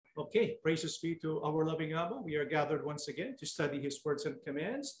Okay, praises be to our loving Abba. We are gathered once again to study his words and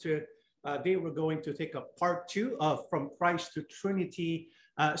commands. Today we're going to take up part 2 of From Christ to Trinity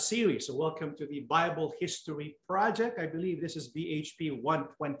series. So welcome to the Bible History Project. I believe this is BHP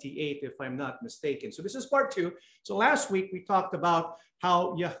 128, if I'm not mistaken. So this is part 2. So last week we talked about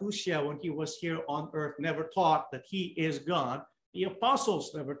how Yahushua, when he was here on earth, never taught that he is God. The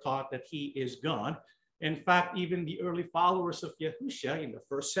apostles never taught that he is God. In fact, even the early followers of Yahushua in the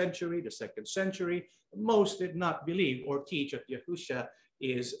 1st century, the 2nd century, most did not believe or teach that Yahushua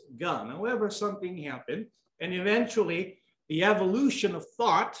is God. However, something happened, and eventually the evolution of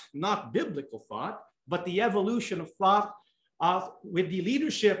thought, not biblical thought, but the evolution of thought with the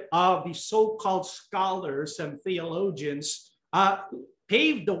leadership of the so-called scholars and theologians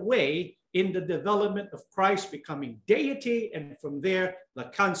paved the way in the development of Christ becoming deity, and from there,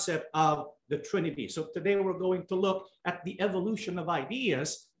 the concept of the Trinity. So today we're going to look at the evolution of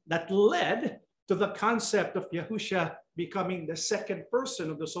ideas that led to the concept of Yahushua becoming the second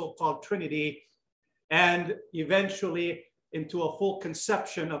person of the so-called Trinity, and eventually into a full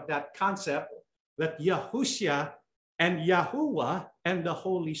conception of that concept that Yahushua and Yahuwah and the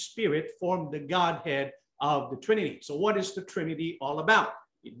Holy Spirit form the Godhead of the Trinity. So what is the Trinity all about?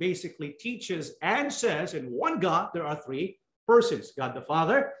 It basically teaches and says in one God, there are three persons: God the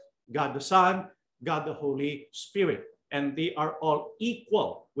Father, God the Son, God the Holy Spirit. And they are all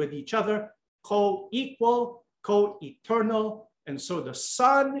equal with each other, co-equal, co-eternal. And so the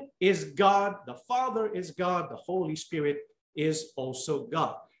Son is God, the Father is God, the Holy Spirit is also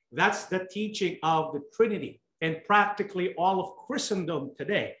God. That's the teaching of the Trinity. And practically all of Christendom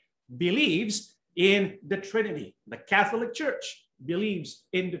today believes in the Trinity. The Catholic Church believes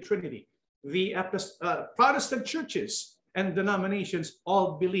in the Trinity. The Protestant churches and denominations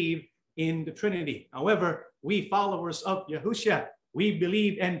all believe in the Trinity. However, we followers of Yahushua, we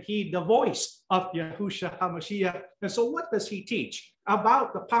believe and heed the voice of Yahushua HaMashiach. And so what does he teach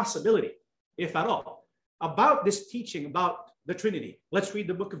about the possibility, if at all, about this teaching about the Trinity? Let's read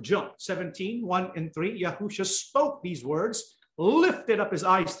the book of John 17, 1 and 3. Yahushua spoke these words, lifted up his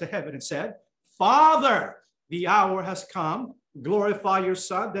eyes to heaven and said, Father, the hour has come. Glorify your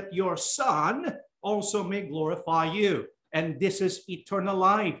Son, that your Son also may glorify you. And this is eternal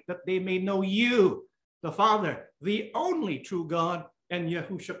life, that they may know you, the Father, the only true God, and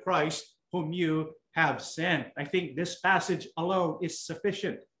Yahushua Christ, whom you have sent. I think this passage alone is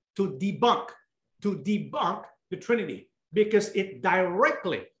sufficient to debunk the Trinity, because it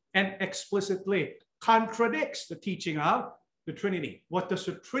directly and explicitly contradicts the teaching of the Trinity. What does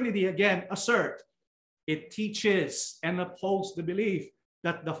the Trinity again assert? It teaches and upholds the belief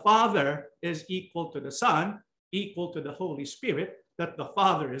that the Father is equal to the Son, equal to the Holy Spirit, that the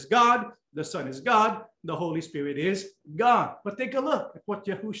Father is God, the Son is God, the Holy Spirit is God. But take a look at what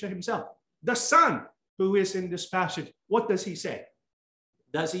Yahushua himself, the Son who is in this passage, what does he say?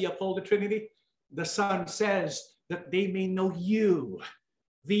 Does he uphold the Trinity? The Son says that they may know you,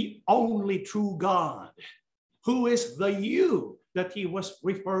 the only true God. Who is the you that he was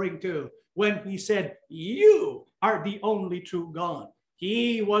referring to when he said, you are the only true God?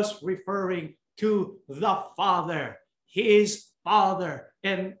 He was referring to the Father, his Father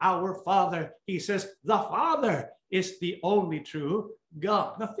and our Father. He says the Father is the only true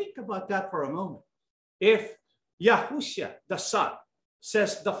God. Now think about that for a moment. If Yahushua, the Son,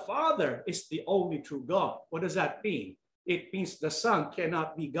 says the Father is the only true God, what does that mean? It means the Son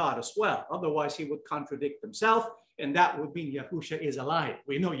cannot be God as well. Otherwise, he would contradict himself, and that would mean Yahushua is a liar.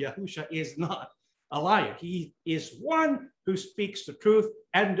 We know Yahushua is not a liar. He is one who speaks the truth,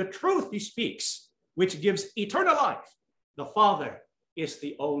 and the truth he speaks, which gives eternal life. The Father is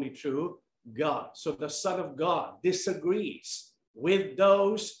the only true God. So the Son of God disagrees with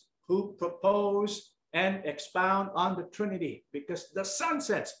those who propose and expound on the Trinity, because the Son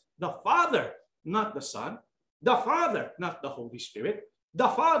says the Father, not the Son, the Father, not the Holy Spirit, the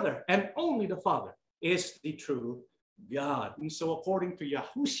Father and only the Father is the true God. And so according to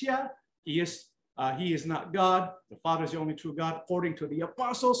Yahushua, he is not God. The Father is the only true God. According to the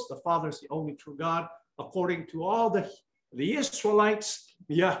apostles, the Father is the only true God. According to all the Israelites,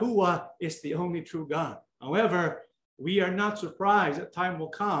 Yahuwah is the only true God. However, we are not surprised that time will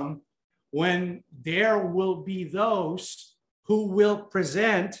come when there will be those who will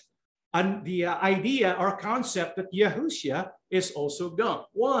present the idea or concept that Yahushua is also God.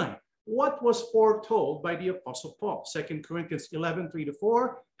 Why? What was foretold by the Apostle Paul? 2 Corinthians 11,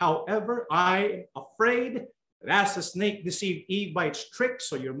 3-4. However, I am afraid that as the snake deceived Eve by its tricks,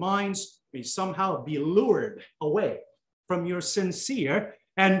 so your minds may somehow be lured away from your sincere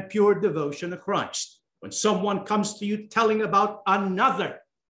and pure devotion to Christ. When someone comes to you telling about another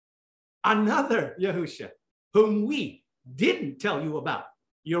another Yahusha, whom we didn't tell you about.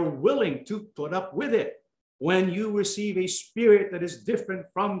 You're willing to put up with it. When you receive a spirit that is different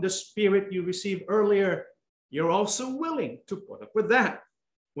from the spirit you received earlier, you're also willing to put up with that.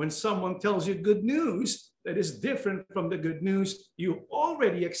 When someone tells you good news that is different from the good news you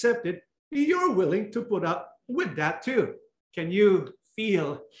already accepted, you're willing to put up with that too. Can you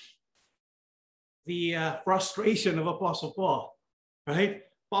feel the frustration of Apostle Paul, right?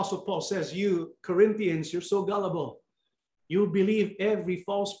 Apostle Paul says, you Corinthians, you're so gullible. You believe every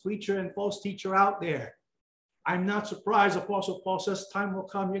false preacher and false teacher out there. I'm not surprised. Apostle Paul says, time will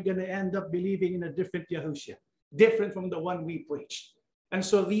come, you're going to end up believing in a different Yahushua, different from the one we preached. And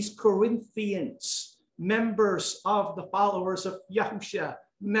so these Corinthians, members of the followers of Yahushua,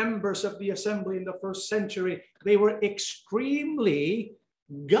 members of the assembly in the first century, they were extremely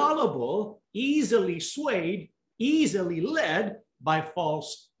gullible, easily swayed, easily led by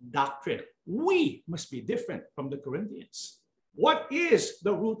false doctrine. We must be different from the Corinthians. What is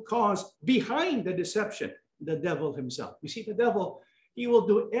the root cause behind the deception? The devil himself. You see, the devil, he will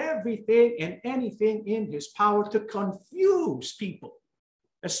do everything and anything in his power to confuse people,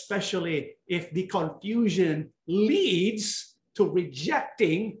 especially if the confusion leads to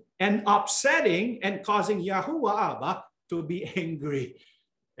rejecting and upsetting and causing Yahuwah Abba to be angry.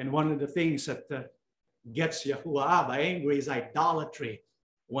 And one of the things that gets Yahuwah Abba angry is idolatry,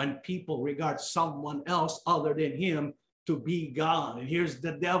 when people regard someone else other than him to be God. And here's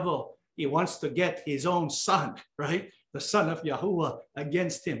the devil. He wants to get his own son, right? The son of Yahuwah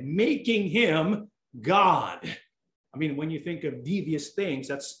against him, making him God. I mean, when you think of devious things,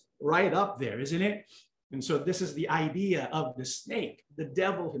 that's right up there, isn't it? And so this is the idea of the snake, the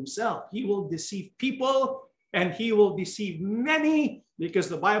devil himself. He will deceive people and he will deceive many, because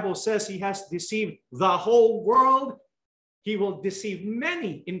the Bible says he has deceived the whole world. He will deceive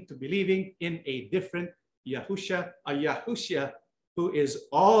many into believing in a different Yahusha, a Yahushua who is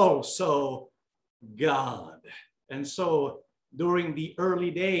also God. And so during the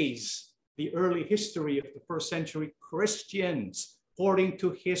early days, the early history of the first century Christians, according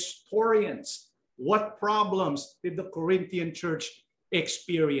to historians, what problems did the Corinthian church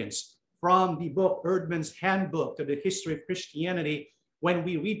experience? From the book Erdman's Handbook to the History of Christianity, when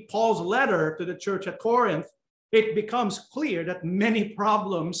we read Paul's letter to the church at Corinth, it becomes clear that many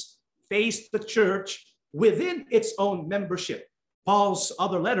problems faced the church within its own membership. Paul's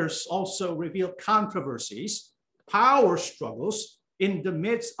other letters also reveal controversies, power struggles in the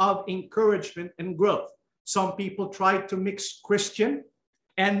midst of encouragement and growth. Some people tried to mix Christian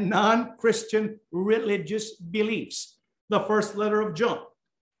and non-Christian religious beliefs. The first letter of John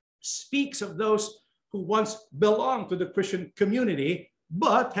speaks of those who once belonged to the Christian community,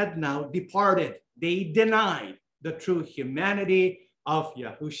 but had now departed. They denied the true humanity of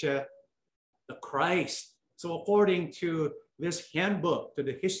Yahushua the Christ. So according to this handbook to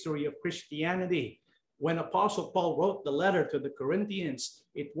the history of Christianity, when Apostle Paul wrote the letter to the Corinthians,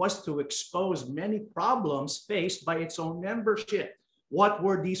 it was to expose many problems faced by its own membership. What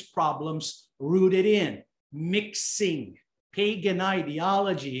were these problems rooted in? Mixing pagan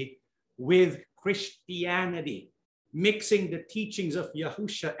ideology with Christianity, mixing the teachings of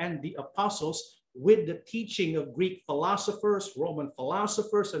Yahushua and the apostles with the teaching of Greek philosophers, Roman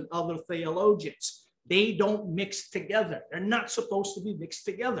philosophers, and other theologians. They don't mix together. They're not supposed to be mixed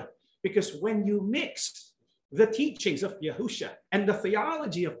together, because when you mix the teachings of Yahushua and the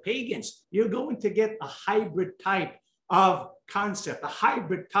theology of pagans, you're going to get a hybrid type of concept, a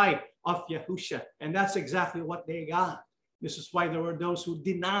hybrid type of Yahushua. And that's exactly what they got. This is why there were those who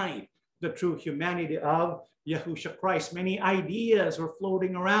denied the true humanity of Yahushua Christ. Many ideas were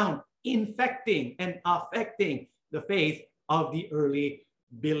floating around, infecting and affecting the faith of the early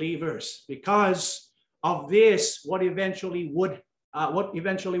believers. Because of this, what eventually would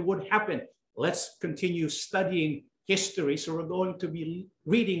happen? Let's continue studying history. So we're going to be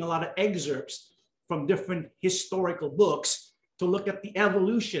reading a lot of excerpts from different historical books to look at the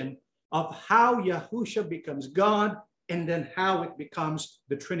evolution of how Yahushua becomes God and then how it becomes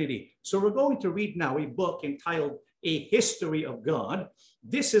the Trinity. So we're going to read now a book entitled A History of God.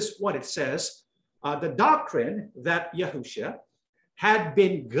 This is what it says. The doctrine that Yahushua had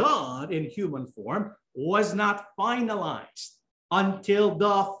been God in human form was not finalized until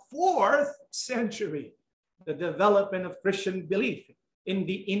the 4th century. The development of Christian belief in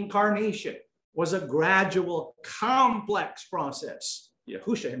the incarnation was a gradual, complex process.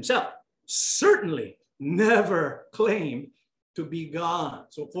 Yahushua himself certainly never claimed to be God.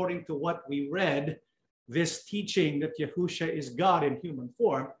 So according to what we read, this teaching that Yahushua is God in human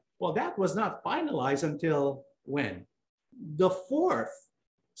form, well, that was not finalized until when? The 4th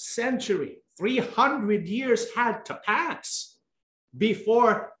century. 300 years had to pass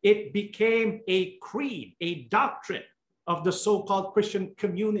before it became a creed, a doctrine of the so-called Christian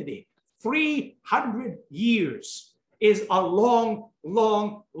community. 300 years is a long,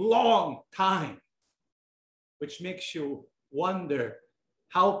 long, long time, which makes you wonder,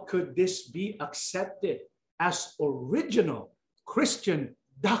 how could this be accepted as original Christian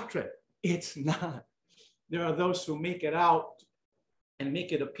doctrine? It's not. There are those who make it out and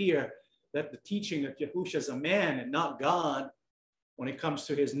make it appear that the teaching of Yahushua is a man and not God. When it comes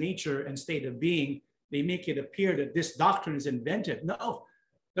to his nature and state of being, they make it appear that this doctrine is invented. No,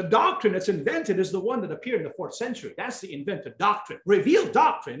 the doctrine that's invented is the one that appeared in the 4th century. That's the invented doctrine. Revealed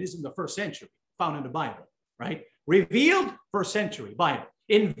doctrine is in the 1st century, found in the Bible, right? Revealed 1st century Bible.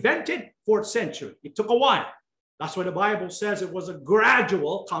 Invented 4th century. It took a while. That's why the Bible says it was a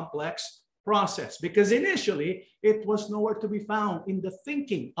gradual, complex process, because initially it was nowhere to be found in the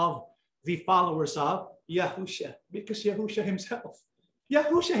thinking of the followers of Yahushua, because Yahushua himself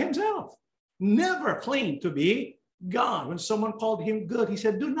never claimed to be God. When someone called him good, he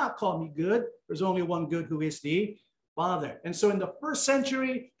said, "Do not call me good. There's only one good, who is the Father." And so in the 1st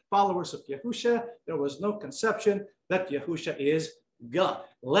century, followers of Yahushua, there was no conception that Yahushua is God.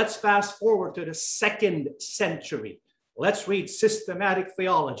 Let's fast forward to the 2nd century. Let's read systematic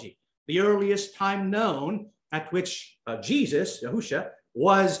theology. The earliest time known at which Jesus, Yahushua,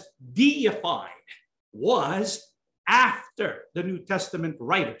 was deified was after the New Testament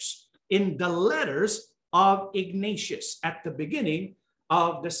writers in the letters of Ignatius at the beginning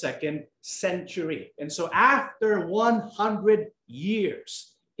of the 2nd century. And so after 100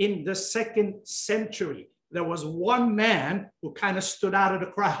 years in the 2nd century, there was one man who kind of stood out of the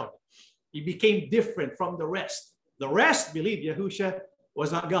crowd. He became different from the rest. The rest believed Yahushua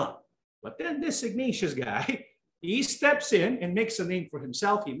was not God. But then this Ignatius guy, he steps in and makes a name for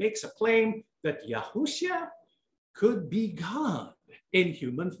himself. He makes a claim that Yahushua could be God in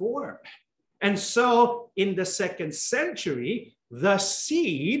human form. And so in the 2nd century, the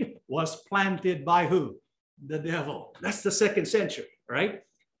seed was planted by who? The devil. That's the 2nd century, right?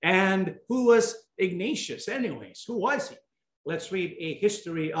 And who was Ignatius anyways? Who was he? Let's read a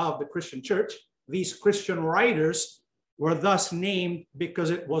history of the Christian church. These Christian writers were thus named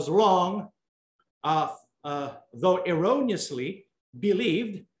because it was long, though erroneously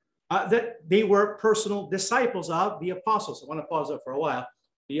believed, that they were personal disciples of the apostles. I want to pause there for a while.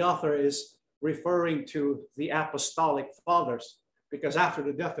 The author is referring to the apostolic fathers, because after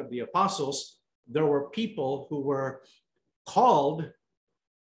the death of the apostles, there were people who were called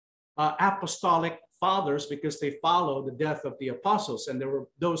apostolic fathers because they followed the death of the apostles. And there were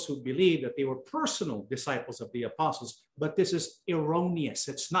those who believed that they were personal disciples of the apostles. But this is erroneous.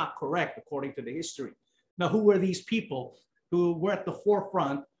 It's not correct according to the history. Now, who were these people who were at the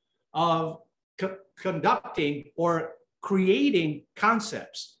forefront of conducting or creating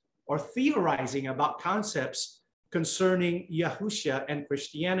concepts or theorizing about concepts concerning Yahushua and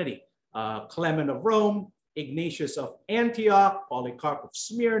Christianity? Clement of Rome, Ignatius of Antioch, Polycarp of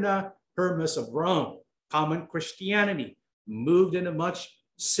Smyrna, Hermas of Rome. Common Christianity moved in a much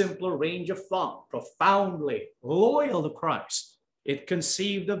simpler range of thought, profoundly loyal to Christ. It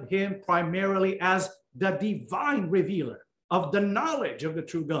conceived of him primarily as the divine revealer of the knowledge of the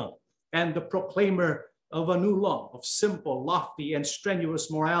true God and the proclaimer of a new law of simple, lofty, and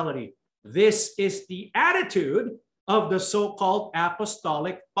strenuous morality. This is the attitude of the so-called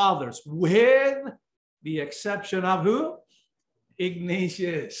apostolic fathers, with the exception of who?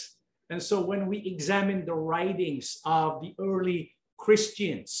 Ignatius. And so when we examine the writings of the early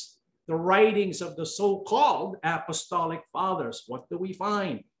Christians, the writings of the so-called apostolic fathers, what do we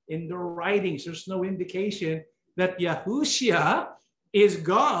find? In their writings, there's no indication that Yahushua is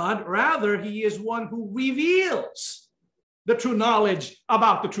God. Rather, he is one who reveals the true knowledge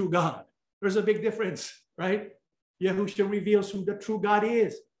about the true God. There's a big difference, right? Yahushua reveals who the true God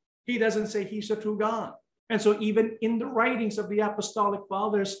is. He doesn't say he's the true God. And so even in the writings of the apostolic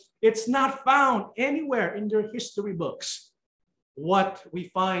fathers, it's not found anywhere in their history books. What we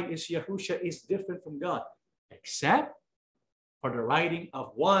find is Yahushua is different from God, except for the writing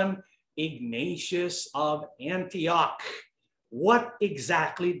of one Ignatius of Antioch. What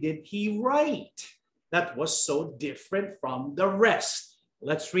exactly did he write that was so different from the rest?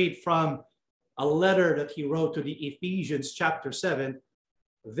 Let's read from a letter that he wrote to the Ephesians chapter 7.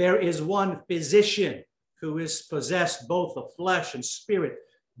 There is one physician who is possessed both of flesh and spirit,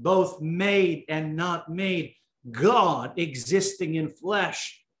 both made and not made, God existing in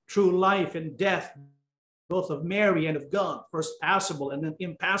flesh, true life and death, both of Mary and of God, first passible and then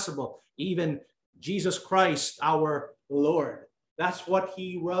impassible, even Jesus Christ our Lord. That's what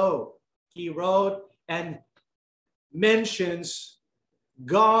he wrote. He wrote and mentions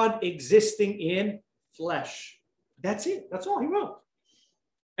God existing in flesh. That's it. That's all he wrote.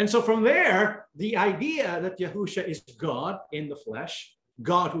 And so from there, the idea that Yahusha is God in the flesh,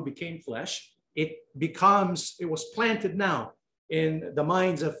 God who became flesh, it was planted now in the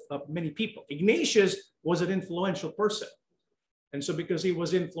minds of many people. Ignatius was an influential person. And so because he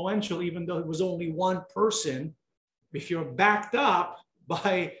was influential, even though it was only one person, if you're backed up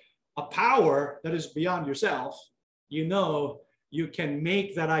by a power that is beyond yourself, you know you can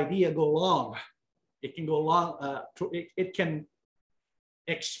make that idea go long. It can go long. It can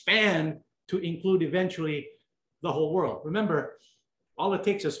expand to include eventually the whole world. Remember, all it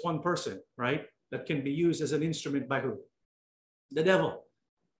takes is one person, right? That can be used as an instrument by who? The devil.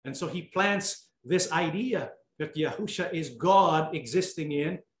 And so he plants this idea that Yahusha is God existing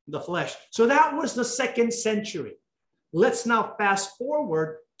in the flesh. So that was the 2nd century. Let's now fast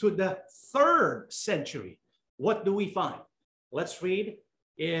forward to the 3rd century. What do we find? Let's read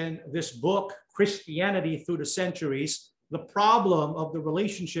in this book, Christianity Through the Centuries, the problem of the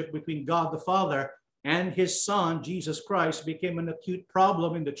relationship between God the Father and his Son, Jesus Christ, became an acute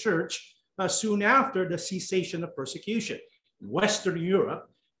problem in the church soon after the cessation of persecution. In Western Europe,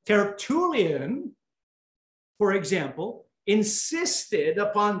 Tertullian, for example, insisted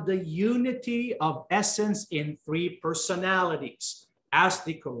upon the unity of essence in 3 personalities as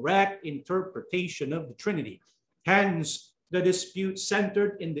the correct interpretation of the Trinity. Hence, the dispute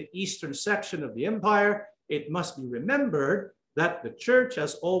centered in the eastern section of the empire. It must be remembered that the church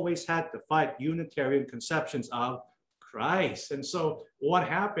has always had to fight Unitarian conceptions of Christ. And so what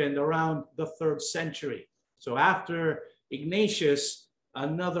happened around the 3rd century? So after Ignatius,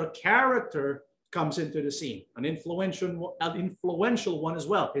 another character comes into the scene, an influential one as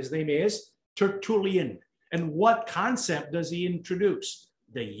well. His name is Tertullian. And what concept does he introduce?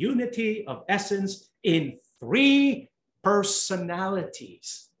 The unity of essence in 3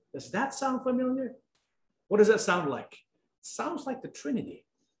 personalities. Does that sound familiar? What does that sound like? Sounds like the Trinity.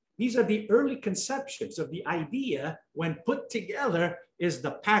 These are the early conceptions of the idea when put together is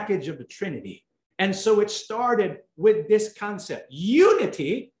the package of the Trinity. And so it started with this concept,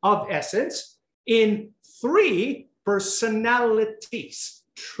 unity of essence in 3 personalities,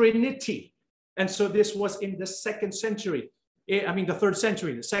 Trinity. And so this was in the 2nd century. The 3rd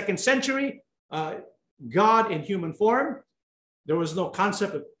century. The 2nd century, God in human form. There was no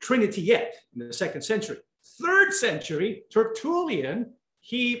concept of Trinity yet in the 2nd century. 3rd century, Tertullian,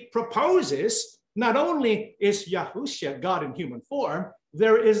 he proposes not only is Yahusha God in human form,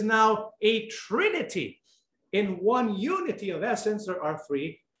 there is now a Trinity. In one unity of essence, there are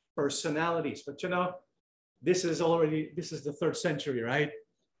 3 personalities. But this is the 3rd century, right?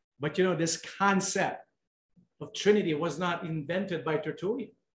 But this concept of Trinity was not invented by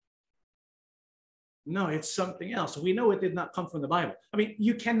Tertullian. No, it's something else. We know it did not come from the Bible.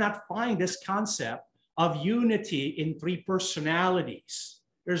 You cannot find this concept of unity in 3 personalities.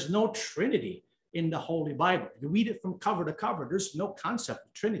 There's no Trinity in the Holy Bible. You read it from cover to cover, there's no concept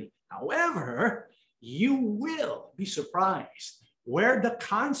of Trinity. However, you will be surprised where the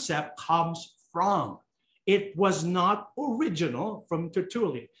concept comes from. It was not original from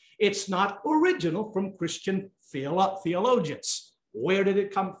Tertullian. It's not original from Christian theologians. Where did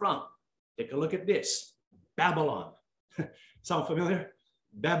it come from? Take a look at this. Babylon. Sound familiar?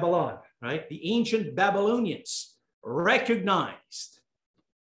 Babylon, right? The ancient Babylonians recognized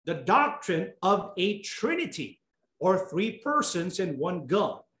the doctrine of a Trinity, or 3 persons in one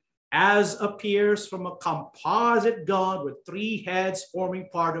God, as appears from a composite God with 3 heads forming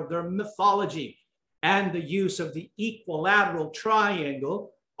part of their mythology, and the use of the equilateral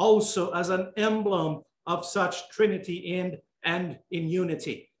triangle also as an emblem of such Trinity in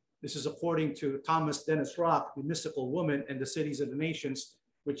unity. This is according to Thomas Dennis Rock, The Mystical Woman and the Cities of the Nations,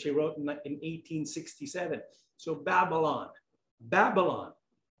 which he wrote in 1867. So Babylon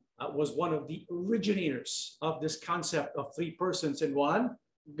was one of the originators of this concept of 3 persons in one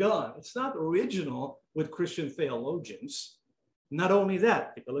God. It's not original with Christian theologians. Not only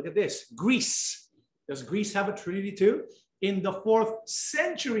that, take a look at this. Greece. Does Greece have a Trinity too? In the 4th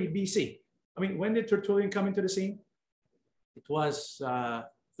century BC. When did Tertullian come into the scene? It was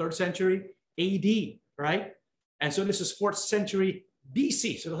 3rd century AD, right? And so this is 4th century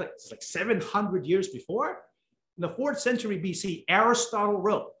BC. So it's like 700 years before. In the 4th century BC, Aristotle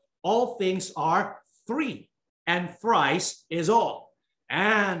wrote, all things are 3, and thrice is all.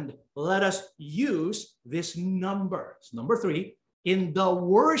 And let us use this number, it's number 3, in the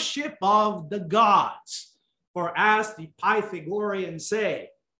worship of the gods. For as the Pythagoreans say,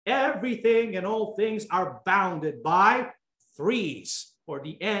 everything and all things are bounded by threes for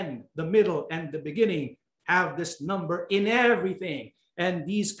the end, the middle, and the beginning have this number in everything. And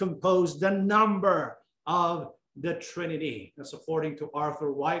these compose the number of the Trinity. That's according to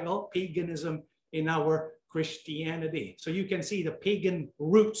Arthur Weigel, Paganism in Our Christianity. So you can see the pagan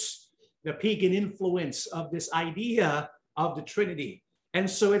roots, the pagan influence of this idea of the Trinity. And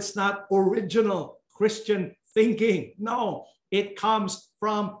so it's not original Christian thinking. No, it comes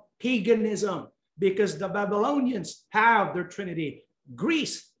from paganism, because the Babylonians have their Trinity.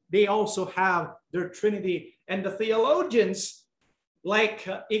 Greece, they also have their Trinity. And the theologians like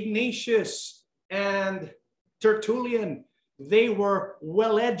Ignatius and Tertullian, they were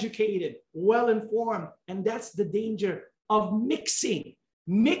well-educated, well-informed, and that's the danger of mixing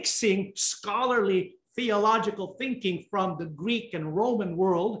scholarly theological thinking from the Greek and Roman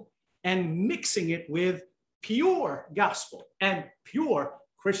world and mixing it with pure gospel and pure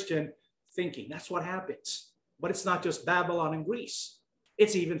Christian thinking. That's what happens. But it's not just Babylon and Greece.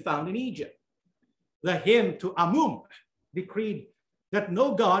 It's even found in Egypt. The hymn to Amun decreed that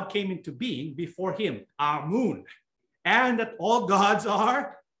no God came into being before him, Amun, and that all gods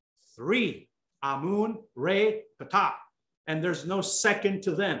are three, Amun, Re, Ptah, and there's no second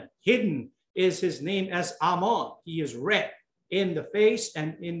to them. Hidden is his name as Amon. He is red in the face,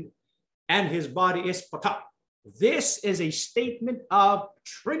 and his body is Ptah. This is a statement of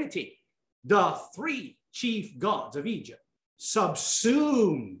Trinity, the three chief gods of Egypt,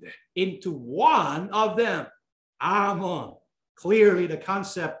 subsumed into one of them, Amon. Clearly, the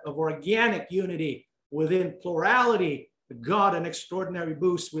concept of organic unity within plurality got an extraordinary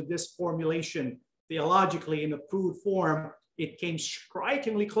boost with this formulation. Theologically, in a crude form, it came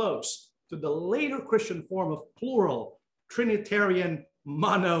strikingly close to the later Christian form of plural Trinitarian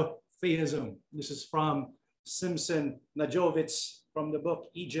monotheism. This is from Simpson Najovitz from the book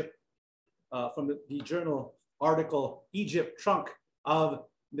Egypt, from the journal article, Egypt, Trunk of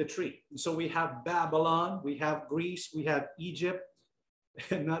the Tree. And so we have Babylon, we have Greece, we have Egypt,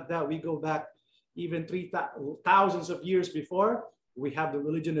 and not that, we go back even thousands of years before, we have the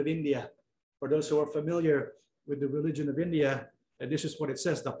religion of India. For those who are familiar with the religion of India, this is what it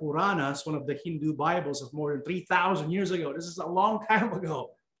says. The Puranas, one of the Hindu Bibles of more than 3,000 years ago, this is a long time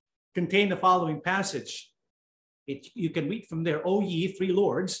ago, contain the following passage. You can read from there, O ye three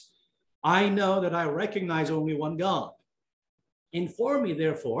lords, I know that I recognize only one God. Inform me,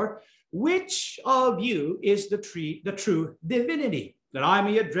 therefore, which of you is the true divinity, that I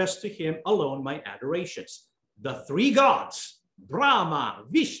may address to him alone my adorations. The three gods, Brahma,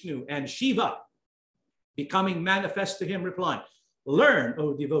 Vishnu, and Shiva, becoming manifest to him, replying, learn,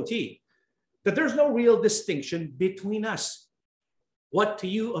 O devotee, that there's no real distinction between us. What to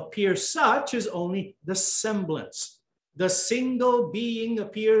you appears such is only the semblance. The single being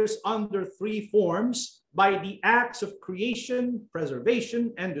appears under three forms by the acts of creation,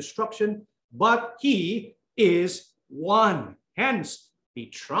 preservation, and destruction, but he is one. Hence, the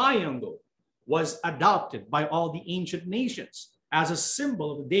triangle was adopted by all the ancient nations as a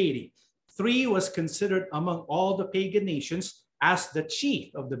symbol of the deity. Three was considered among all the pagan nations as the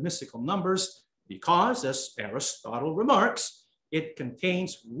chief of the mystical numbers because, as Aristotle remarks, it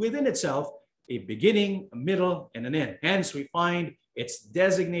contains within itself a beginning, a middle, and an end. Hence, we find it's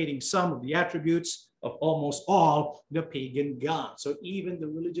designating some of the attributes of almost all the pagan gods. So even the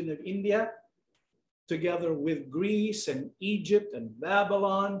religion of India, together with Greece and Egypt and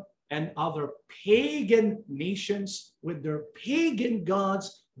Babylon and other pagan nations with their pagan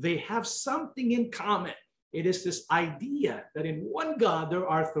gods, they have something in common. It is this idea that in one God there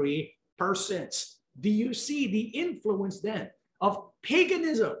are three persons. Do you see the influence then of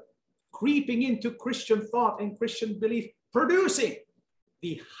paganism creeping into Christian thought and Christian belief, producing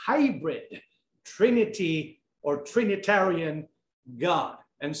the hybrid Trinity or Trinitarian God?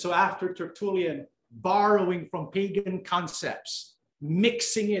 And so after Tertullian borrowing from pagan concepts,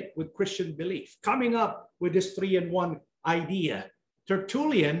 mixing it with Christian belief, coming up with this three-in-one idea,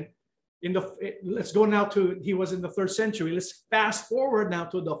 Tertullian, let's go now to, he was in the 3rd century. Let's fast forward now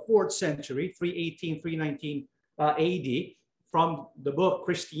to the 4th century, 318, 319 AD, from the book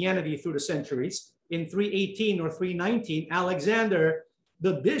Christianity Through the Centuries. In 318 or 319, Alexander,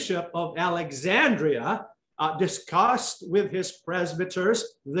 the bishop of Alexandria, discussed with his presbyters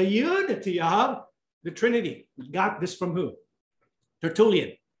the unity of the Trinity. Got this from who?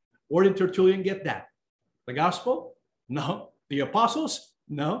 Tertullian. Where did Tertullian get that? The gospel? No. The apostles?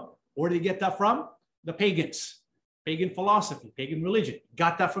 No. Where did he get that from? The pagans. Pagan philosophy, pagan religion.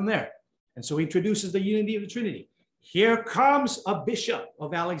 Got that from there. And so he introduces the unity of the Trinity. Here comes a bishop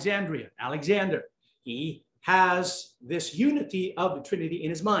of Alexandria, Alexander. He has this unity of the Trinity in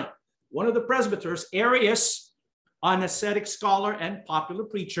his mind. One of the presbyters, Arius, an ascetic scholar and popular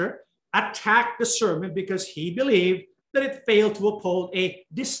preacher, attacked the sermon because he believed that it failed to uphold a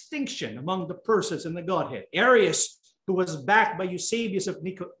distinction among the persons in the Godhead. Arius, who was backed by Eusebius of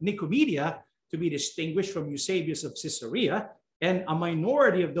Nicomedia, to be distinguished from Eusebius of Caesarea, and a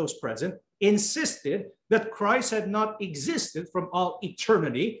minority of those present, insisted that Christ had not existed from all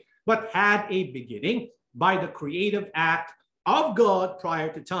eternity, but had a beginning by the creative act of God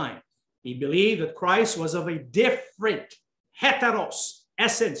prior to time. He believed that Christ was of a different heteros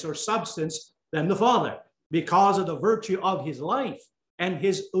essence or substance than the Father because of the virtue of his life and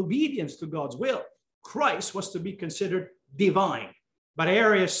his obedience to God's will. Christ was to be considered divine. But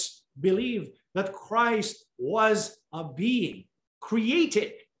Arius believed that Christ was a being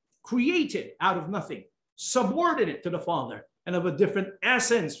created out of nothing, subordinate to the Father, and of a different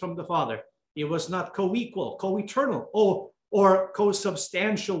essence from the Father. He was not co-equal, co-eternal, or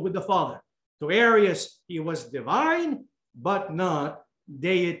co-substantial with the Father. To Arius, he was divine, but not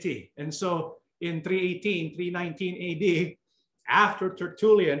deity. And so in 318, 319 AD, after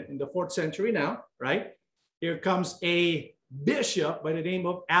Tertullian in the 4th century now, right, here comes a bishop by the name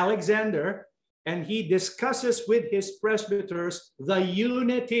of Alexander, and he discusses with his presbyters the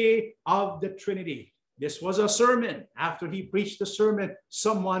unity of the Trinity. This was a sermon. After he preached the sermon,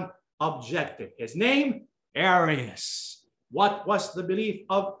 someone objected. His name, Arius. What was the belief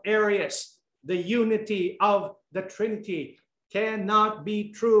of Arius? The unity of the Trinity cannot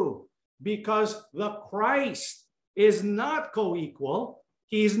be true because the Christ is not co-equal.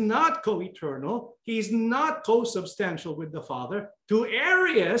 He's not co-eternal. He's not co-substantial with the Father. To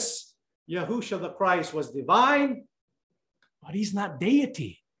Arius, Yahushua the Christ was divine, but he's not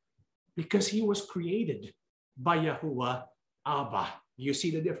deity because he was created by Yahuwah Abba. You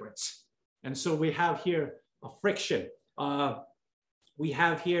see the difference? And so we have here a friction. We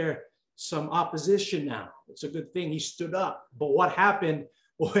have here some opposition now. It's a good thing he stood up. But what happened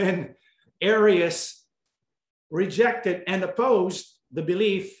when Arius rejected and opposed the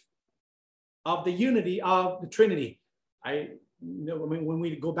belief of the unity of the Trinity? When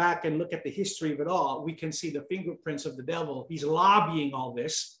we go back and look at the history of it all, we can see the fingerprints of the devil. He's lobbying all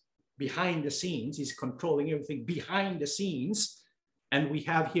this behind the scenes. He's controlling everything behind the scenes. And we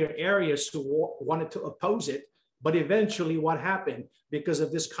have here Arius who wanted to oppose it. But eventually what happened because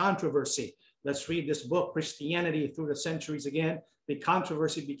of this controversy? Let's read this book, Christianity Through the Centuries again. The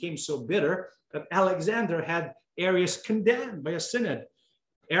controversy became so bitter that Alexander had Arius condemned by a synod.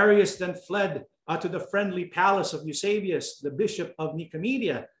 Arius then fled to the friendly palace of Eusebius, the bishop of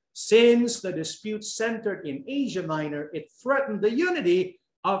Nicomedia. Since the dispute centered in Asia Minor, it threatened the unity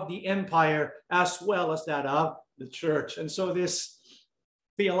of the empire as well as that of the church. And so this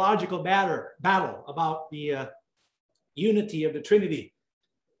theological battle about the unity of the Trinity,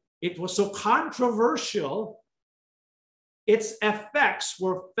 it was so controversial, its effects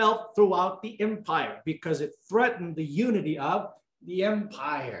were felt throughout the empire because it threatened the unity of the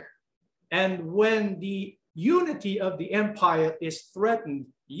empire. And when the unity of the empire is threatened,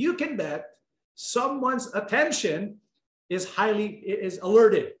 you can bet someone's attention is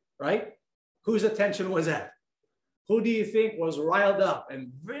alerted, right? Whose attention was that? Who do you think was riled up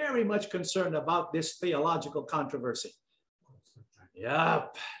and very much concerned about this theological controversy?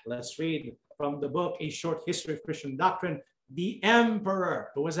 Yep. Let's read from the book, A Short History of Christian Doctrine. The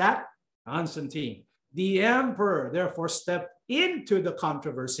emperor, who was that? Constantine. The emperor therefore stepped into the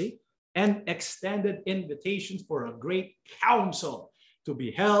controversy and extended invitations for a great council to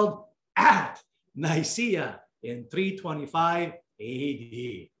be held at Nicaea in 325 AD.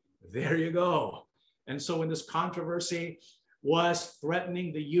 There you go. And so when this controversy was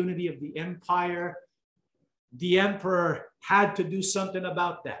threatening the unity of the empire, the emperor had to do something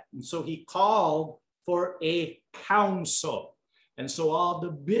about that. And so he called for a council. And so all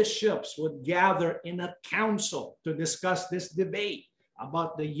the bishops would gather in a council to discuss this debate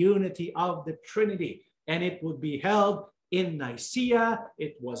about the unity of the Trinity. And it would be held in Nicaea.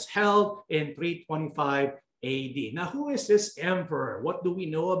 It was held in 325 AD. Now, who is this emperor? What do we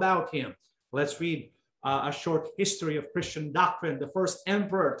know about him? Let's read a short history of Christian doctrine. The first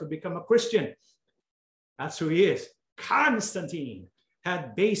emperor to become a Christian. That's who he is. Constantine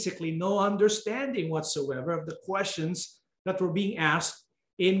had basically no understanding whatsoever of the questions that were being asked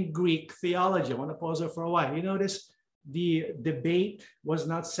in Greek theology. I want to pause there for a while. You notice the debate was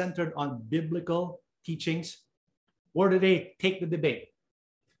not centered on biblical teachings. Where did they take the debate?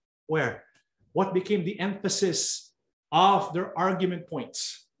 Where? What became the emphasis of their argument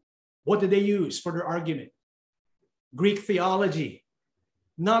points? What did they use for their argument? Greek theology,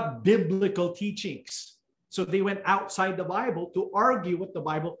 not biblical teachings. So they went outside the Bible to argue what the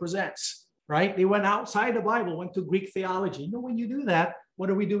Bible presents, right? They went outside the Bible, went to Greek theology. You know, when you do that, what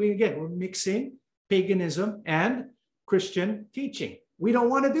are we doing again? We're mixing paganism and Christian teaching. We don't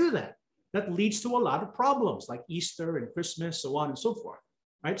want to do that. That leads to a lot of problems like Easter and Christmas, so on and so forth,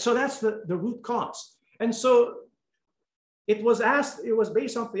 right? So that's the root cause. And so it was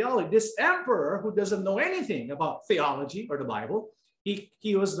based on theology. This emperor who doesn't know anything about theology or the Bible,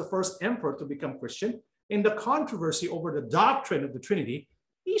 he was the first emperor to become Christian. In the controversy over the doctrine of the Trinity,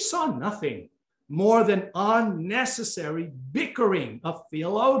 he saw nothing more than unnecessary bickering of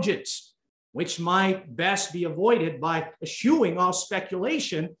theologians, which might best be avoided by eschewing all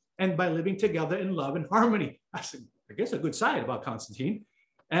speculation and by living together in love and harmony. That's, I guess, a good side about Constantine.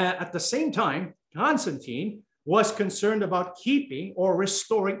 At the same time, Constantine was concerned about keeping or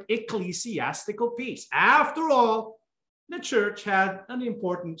restoring ecclesiastical peace. After all, the church had an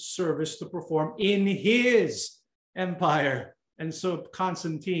important service to perform in his empire. And so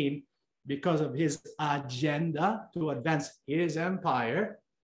Constantine, because of his agenda to advance his empire,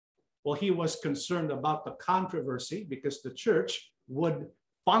 well, he was concerned about the controversy because the church would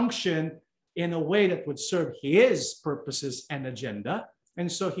function in a way that would serve his purposes and agenda. And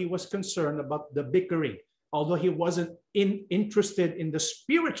so he was concerned about the bickering. Although he wasn't interested in the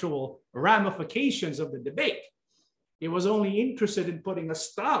spiritual ramifications of the debate, he was only interested in putting a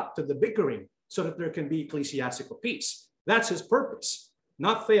stop to the bickering so that there can be ecclesiastical peace. That's his purpose,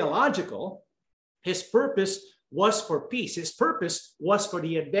 not theological. His purpose was for peace. His purpose was for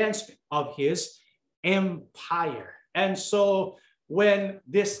the advancement of his empire. And so when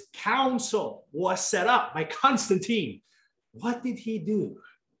this council was set up by Constantine, what did he do?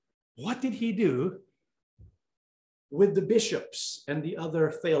 What did he do with the bishops and the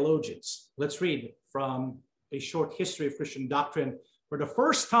other theologians? Let's read from a short history of Christian doctrine. For the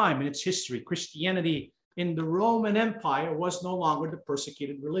first time in its history, Christianity in the Roman Empire was no longer the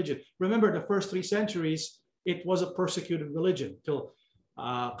persecuted religion. Remember, the first 3 centuries, it was a persecuted religion till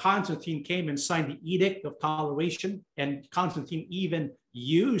Constantine came and signed the Edict of Toleration, and Constantine even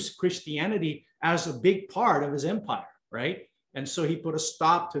used Christianity as a big part of his empire, right? And so he put a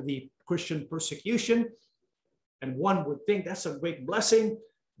stop to the Christian persecution. And one would think that's a great blessing,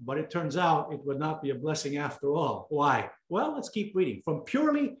 but it turns out it would not be a blessing after all. Why? Well, let's keep reading. From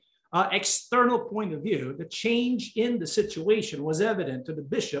purely external point of view, the change in the situation was evident to the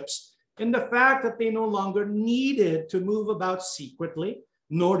bishops in the fact that they no longer needed to move about secretly,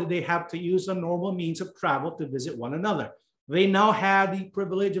 nor did they have to use the normal means of travel to visit one another. They now had the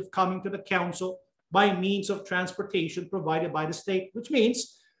privilege of coming to the council by means of transportation provided by the state, which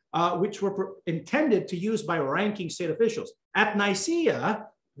means which were intended to use by ranking state officials. At Nicaea,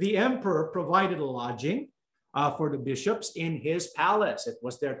 the emperor provided a lodging for the bishops in his palace. It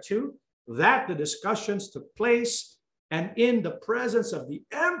was there too that the discussions took place, and in the presence of the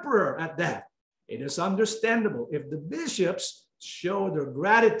emperor at that, it is understandable if the bishops show their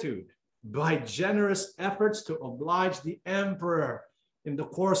gratitude by generous efforts to oblige the emperor. In the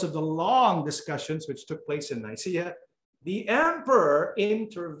course of the long discussions which took place in Nicaea, the emperor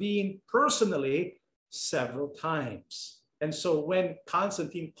intervened personally several times. And so when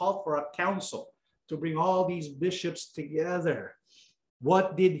Constantine called for a council to bring all these bishops together,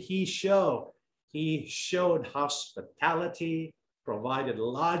 what did he show? He showed hospitality, provided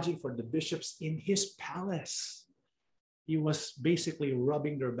lodging for the bishops in his palace. He was basically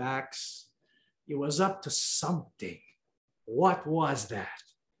rubbing their backs. He was up to something. What was that?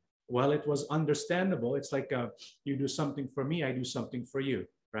 Well, it was understandable. It's like you do something for me, I do something for you,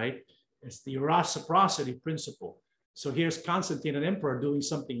 right? It's the reciprocity principle. So here's Constantine, an emperor, doing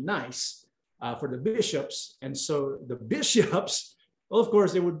something nice for the bishops. And so the bishops, well, of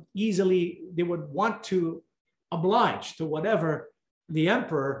course, they would want to oblige to whatever the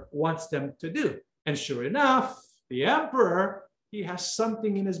emperor wants them to do. And sure enough, the emperor, he has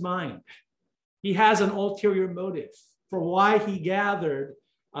something in his mind. He has an ulterior motive for why he gathered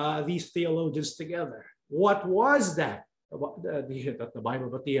these theologians together. What was that? Not the Bible,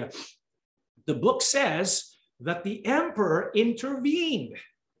 but the book says that the emperor intervened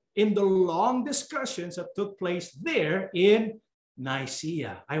in the long discussions that took place there in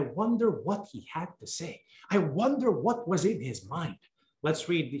Nicaea. I wonder what he had to say. I wonder what was in his mind. Let's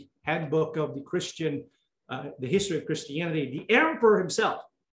read the handbook of the Christian, the history of Christianity. The emperor himself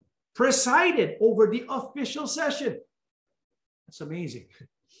presided over the official session. That's amazing.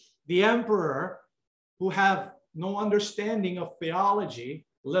 The emperor, who have no understanding of theology,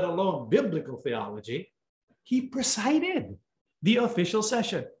 let alone biblical theology, he presided the official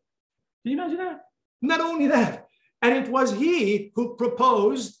session. Can you imagine that? Not only that, and it was he who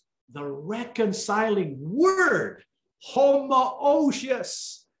proposed the reconciling word,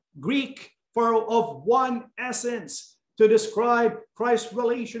 homoousios, Greek for of one essence to describe Christ's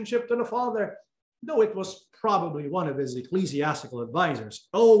relationship to the Father, though it was probably one of his ecclesiastical advisors,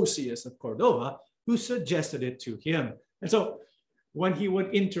 Osius of Cordova, who suggested it to him. And so when he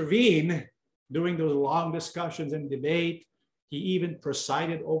would intervene during those long discussions and debate, he even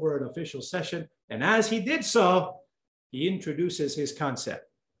presided over an official session. And as he did so, he introduces his concept,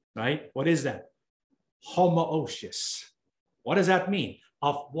 right? What is that? Homoousios. What does that mean?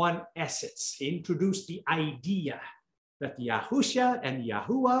 Of one essence. He introduced the idea that Yahusha and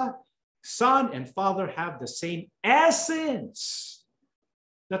Yahuwah, Son and Father, have the same essence,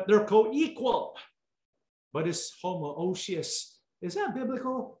 that they're co-equal. But is homoousios, is that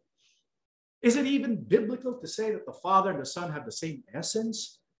biblical? Is it even biblical to say that the Father and the Son have the same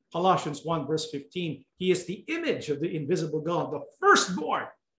essence? Colossians 1 verse 15, he is the image of the invisible God, the firstborn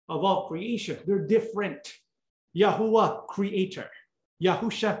of all creation. They're different. Yahuwah, creator.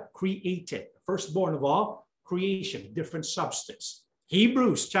 Yahusha, created. Firstborn of all creation, different substance.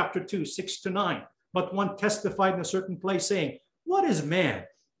 Hebrews chapter 2, 6-9. But one testified in a certain place saying, what is man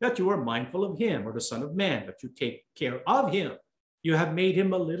that you are mindful of him, or the Son of Man that you take care of him? You have made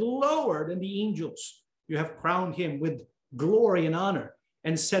him a little lower than the angels. You have crowned him with glory and honor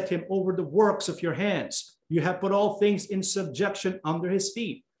and set him over the works of your hands. You have put all things in subjection under his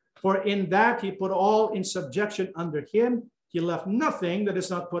feet. For in that he put all in subjection under him, he left nothing that is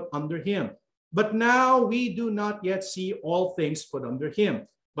not put under him. But now we do not yet see all things put under him.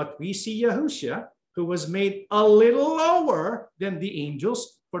 But we see Yahusha, who was made a little lower than the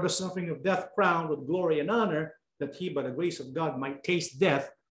angels for the suffering of death, crowned with glory and honor, that he, by the grace of God, might taste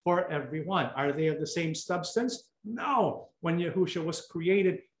death for everyone. Are they of the same substance? No. When Yahusha was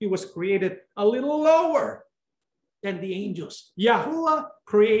created, he was created a little lower than the angels. Yahuwah,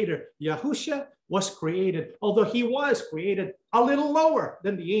 creator. Yahusha was created, although he was created a little lower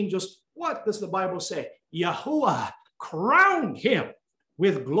than the angels. What does the Bible say? Yahuwah crowned him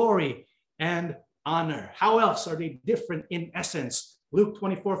with glory and honor. How else are they different in essence? Luke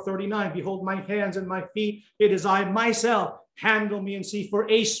 24:39, behold my hands and my feet, it is I myself. Handle me and see, for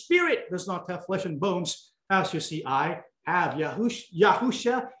a spirit does not have flesh and bones, as you see I have.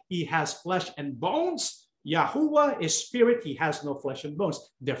 Yahusha, he has flesh and bones. Yahuwah is spirit, he has no flesh and bones.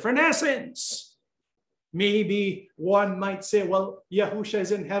 Different essence. Maybe one might say, well, Yahusha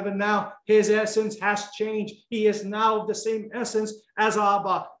is in heaven now. His essence has changed. He is now the same essence as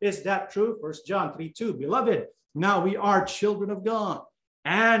Abba. Is that true? 1 John 3:2, beloved, now we are children of God,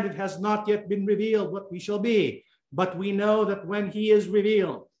 and it has not yet been revealed what we shall be. But we know that when he is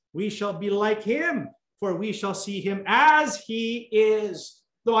revealed, we shall be like him, for we shall see him as he is.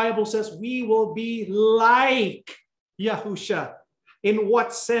 The Bible says we will be like Yahusha. In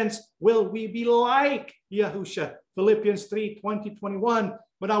what sense will we be like Yahusha? Philippians 3:20-21.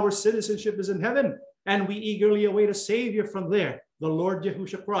 But our citizenship is in heaven, and we eagerly await a Savior from there, the Lord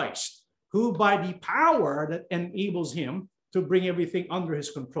Yahusha Christ, who by the power that enables him to bring everything under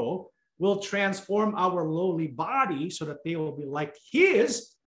his control will transform our lowly body so that they will be like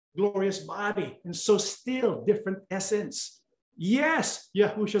his glorious body. And so still different essence. Yes,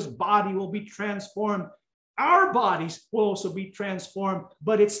 Yahusha's body will be transformed. Our bodies will also be transformed,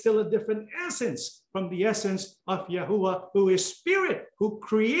 but it's still a different essence from the essence of Yahuwah, who is spirit, who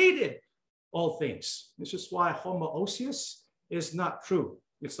created all things. This is why homoousios is not true.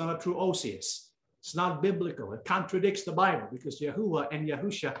 It's not a true ousios. It's not biblical. It contradicts the Bible because Yahuwah and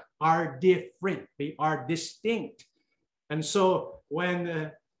Yahusha are different. They are distinct. And so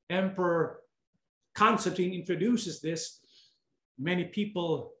when Emperor Constantine introduces this, many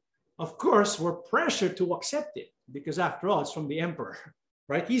people, of course, were pressured to accept it because after all, it's from the emperor,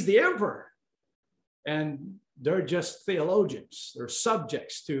 right? He's the emperor. And they're just theologians. They're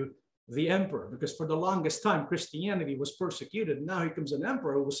subjects to the emperor, because for the longest time, Christianity was persecuted. Now here comes an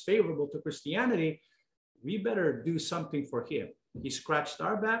emperor who was favorable to Christianity. We better do something for him. He scratched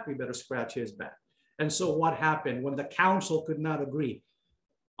our back, we better scratch his back. And so what happened when the council could not agree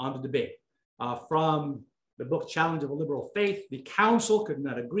on the debate? From the book Challenge of a Liberal Faith, the council could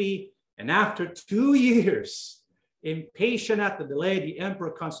not agree. And after 2 years, impatient at the delay, the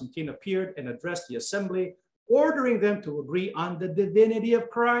Emperor Constantine appeared and addressed the assembly, ordering them to agree on the divinity of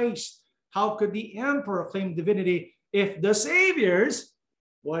Christ. How could the emperor claim divinity if the Savior's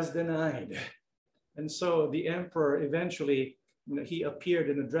was denied? And so the emperor eventually, he appeared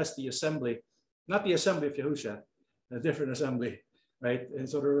and addressed the assembly, not the assembly of Yahusha, a different assembly, right? And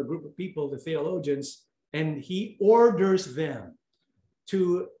so there were a group of people, the theologians, and he orders them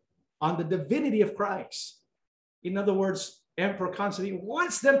to, on the divinity of Christ. In other words, Emperor Constantine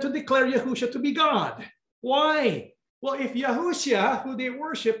wants them to declare Yahusha to be God. Why? Well, if Yahushua, who they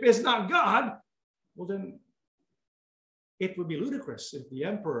worship, is not God, well, then it would be ludicrous if the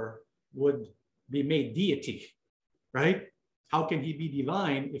emperor would be made deity, right? How can he be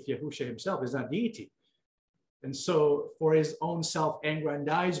divine if Yahushua himself is not deity? And so for his own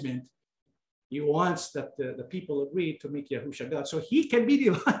self-aggrandizement, he wants that the people agree to make Yahushua God so he can be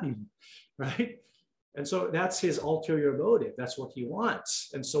divine, right? And so that's his ulterior motive. That's what he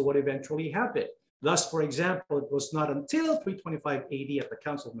wants. And so what eventually happened? Thus, for example, it was not until 325 AD at the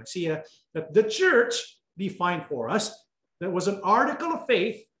Council of Nicaea that the church defined for us there was an article of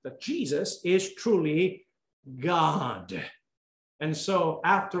faith that Jesus is truly God. And so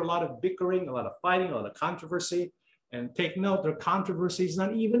after a lot of bickering, a lot of fighting, a lot of controversy, and take note, their controversy is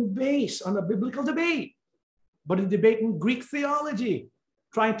not even based on a biblical debate, but a debate in Greek theology,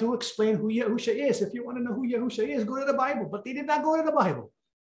 trying to explain who Yahushua is. If you want to know who Yahushua is, go to the Bible. But they did not go to the Bible.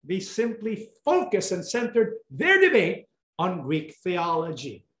 They simply focused and centered their debate on Greek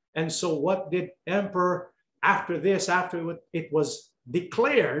theology. And so what did Emperor, after this, after it was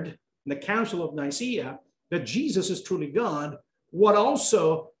declared in the Council of Nicaea that Jesus is truly God, what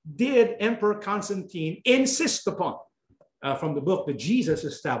also did Emperor Constantine insist upon? From the book, The Jesus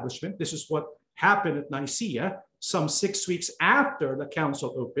Establishment, this is what happened at Nicaea, some 6 weeks after the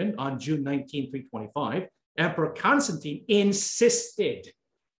council opened on June 19, 325. Emperor Constantine insisted,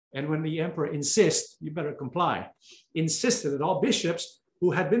 and when the emperor insists, you better comply, insisted that all bishops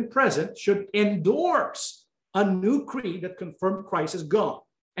who had been present should endorse a new creed that confirmed Christ as God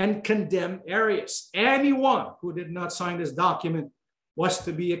and condemned Arius. Anyone who did not sign this document was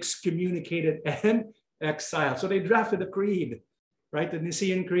to be excommunicated and exiled. So they drafted a creed, right? The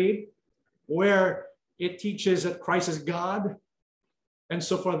Nicene Creed, where it teaches that Christ is God. And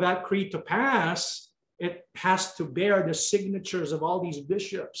so for that creed to pass, it has to bear the signatures of all these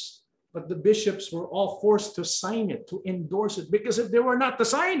bishops. But the bishops were all forced to sign it, to endorse it, because if they were not to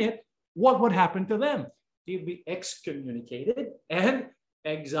sign it, what would happen to them? They'd be excommunicated and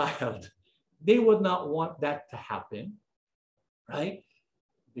exiled. They would not want that to happen, right?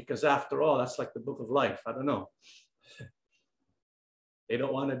 Because after all, that's like the book of life. I don't know. They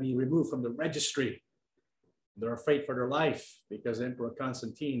don't want to be removed from the registry. They're afraid for their life because Emperor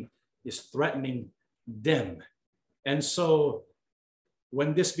Constantine is threatening them. And so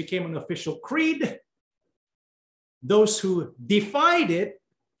when this became an official creed, those who defied it,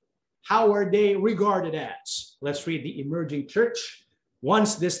 how were they regarded as? Let's read the Emerging Church.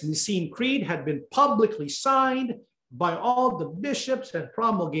 Once this Nicene Creed had been publicly signed by all the bishops and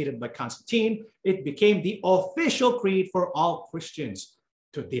promulgated by Constantine, it became the official creed for all Christians.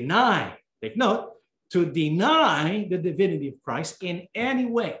 To deny, take note, to deny the divinity of Christ in any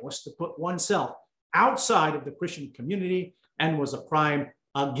way was to put oneself outside of the Christian community and was a crime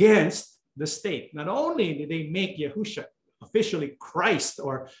against the state. Not only did they make Yahushua officially Christ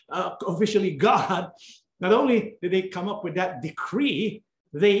or officially God, not only did they come up with that decree,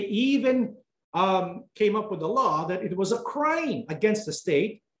 they even came up with a law that it was a crime against the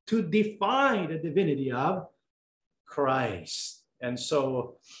state to defy the divinity of Christ. And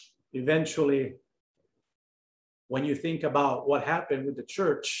so eventually, when you think about what happened with the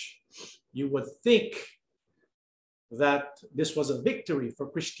church, you would think that this was a victory for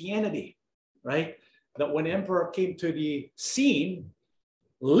Christianity, right? That when Emperor came to the scene,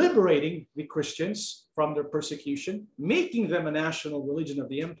 liberating the Christians from their persecution, making them a national religion of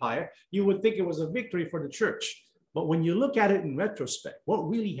the empire, you would think it was a victory for the church. But when you look at it in retrospect, what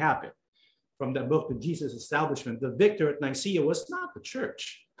really happened from that book, The Jesus Establishment, the victor at Nicaea was not the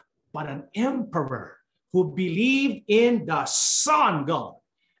church, but an emperor who believed in the Son God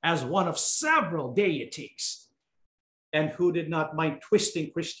as one of several deities, and who did not mind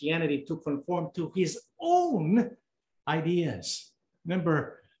twisting Christianity to conform to his own ideas.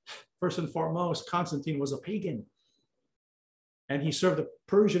 Remember, first and foremost, Constantine was a pagan, and he served a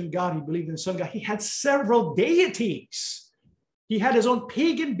Persian god. He believed in the sun god. He had several deities. He had his own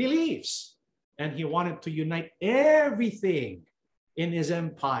pagan beliefs, and he wanted to unite everything in his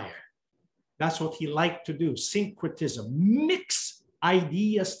empire. That's what he liked to do, syncretism, mix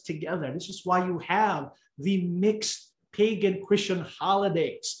ideas together. This is why you have the mixed pagan Christian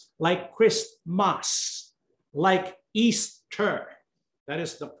holidays like Christmas, like Easter. That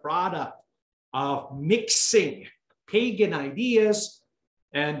is the product of mixing pagan ideas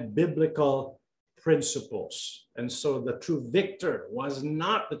and biblical principles. And so the true victor was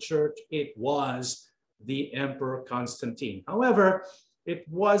not the church, it was the Emperor Constantine. However, it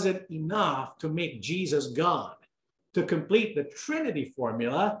wasn't enough to make Jesus God. To complete the Trinity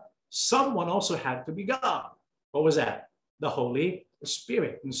formula, someone also had to be God. What was that? The Holy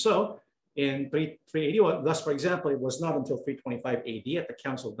Spirit. And so in 381. Thus, for example, it was not until 325 AD at the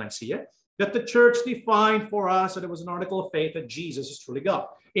Council of Nicaea that the church defined for us that it was an article of faith that Jesus is truly God.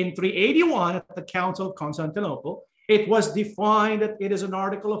 In 381 at the Council of Constantinople, it was defined that it is an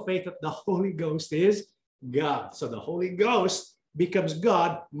article of faith that the Holy Ghost is God. So the Holy Ghost becomes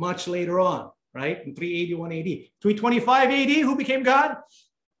God much later on, right? In 381 AD. 325 AD, who became God?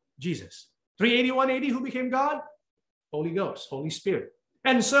 Jesus. 381 AD, who became God? Holy Ghost, Holy Spirit.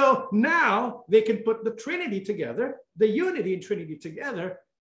 And so now they can put the Trinity together, the unity and Trinity together,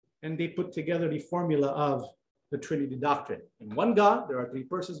 and they put together the formula of the Trinity doctrine. In one God, there are three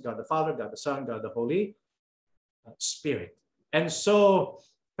persons: God the Father, God the Son, God the Holy Spirit. And so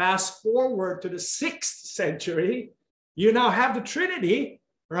fast forward to the 6th century, you now have the Trinity,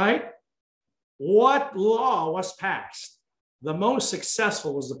 right? What law was passed? The most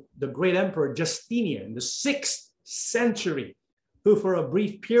successful was the great emperor Justinian in the 6th century, who for a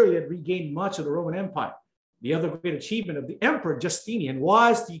brief period regained much of the Roman Empire. The other great achievement of the emperor Justinian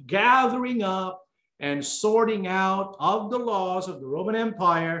was the gathering up and sorting out of the laws of the Roman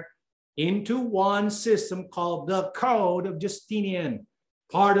Empire into one system called the Code of Justinian.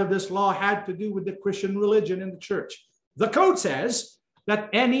 Part of this law had to do with the Christian religion and the church. The code says that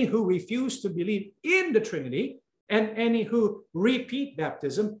any who refuse to believe in the Trinity and any who repeat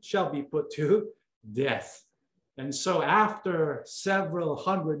baptism shall be put to death. And so after several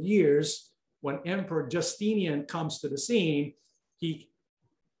hundred years, when Emperor Justinian comes to the scene, he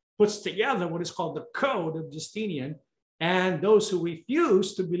puts together what is called the Code of Justinian. And those who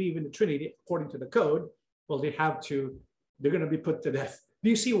refuse to believe in the Trinity, according to the code, well, they're going to be put to death. Do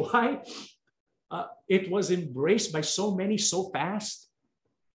you see why it was embraced by so many so fast?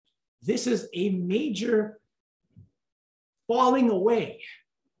 This is a major falling away,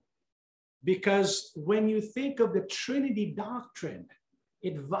 because when you think of the Trinity doctrine,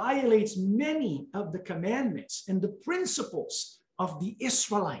 it violates many of the commandments and the principles of the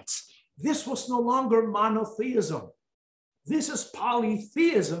Israelites. This was no longer monotheism. This is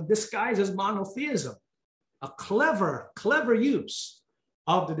polytheism disguised as monotheism, a clever use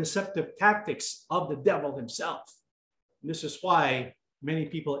of the deceptive tactics of the devil himself. This is why many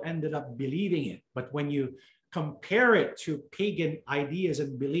people ended up believing it. But when you compare it to pagan ideas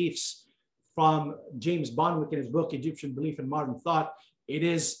and beliefs from James Bonwick in his book, Egyptian Belief and Modern Thought, it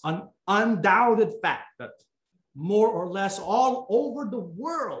is an undoubted fact that more or less all over the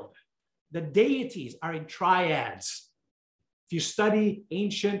world, the deities are in triads. If you study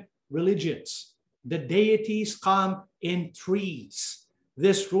ancient religions, the deities come in threes.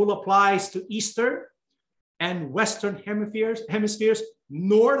 This rule applies to Eastern and Western hemispheres,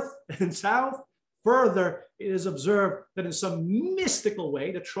 North and South. Further, it is observed that in some mystical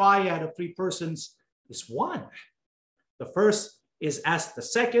way, the triad of three persons is one. The first is as the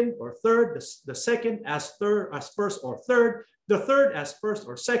second or third, the second as first or third, the third as first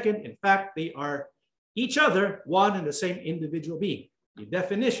or second. In fact, they are each other one and the same individual being. The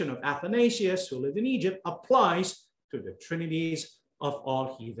definition of Athanasius, who lived in Egypt, applies to the trinities of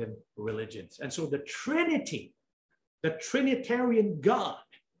all heathen religions. And so the Trinity, the Trinitarian God,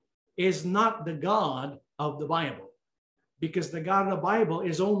 is not the God of the Bible, because the God of the Bible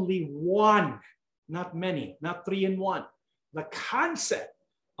is only one, not many, not three in one. The concept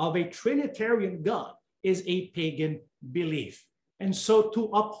of a Trinitarian God is a pagan belief. And so to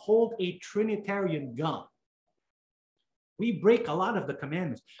uphold a Trinitarian God, we break a lot of the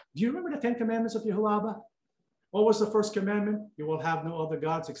commandments. Do you remember the 10 commandments of Yahuwah? What was the first commandment? You will have no other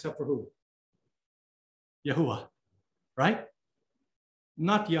gods except for who? Yahuwah, right?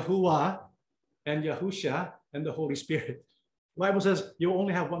 Not Yahuwah and Yahusha and the Holy Spirit. The Bible says you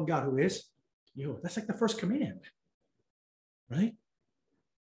only have one God, who is Yahuwah. That's like the first command, right?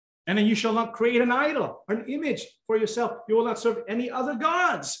 And then you shall not create an idol or an image for yourself. You will not serve any other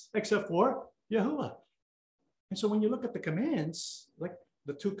gods except for Yahuwah. And so when you look at the commands, like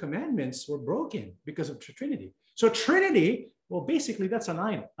the two commandments were broken because of Trinity. So Trinity, well, basically that's an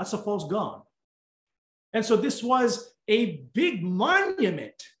idol. That's a false god. And so this was a big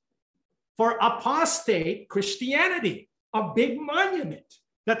monument for apostate Christianity, a big monument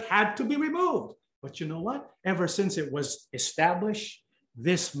that had to be removed. But you know what? Ever since it was established,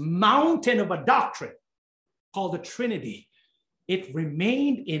 this mountain of a doctrine called the Trinity, it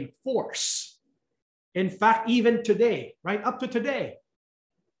remained in force. In fact, even today, right up to today,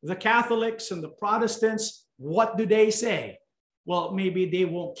 the Catholics and the Protestants, what do they say? Well, maybe they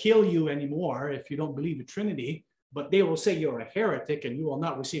won't kill you anymore if you don't believe the Trinity, but they will say you're a heretic and you will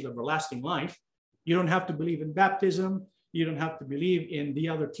not receive everlasting life. You don't have to believe in baptism. You don't have to believe in the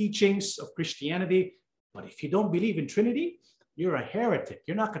other teachings of Christianity. But if you don't believe in Trinity, you're a heretic.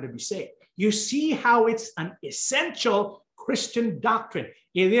 You're not going to be saved. You see how it's an essential Christian doctrine.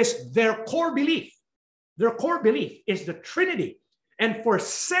 It is their core belief. Their core belief is the Trinity. And for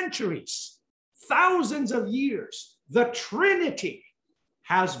centuries, thousands of years, the Trinity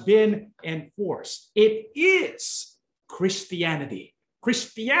has been enforced. It is Christianity.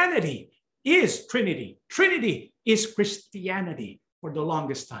 Christianity is Trinity. Trinity is Christianity for the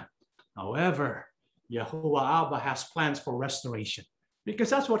longest time. However, Yahuwah Abba has plans for restoration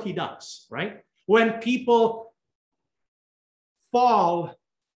because that's what he does, right? When people fall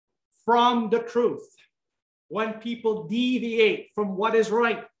from the truth, when people deviate from what is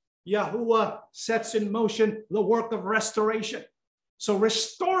right, Yahuwah sets in motion the work of restoration. So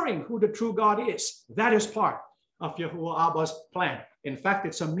restoring who the true God is, that is part of Yahuwah Abba's plan. In fact,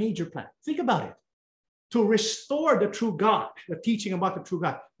 it's a major plan. Think about it. To restore the true God, the teaching about the true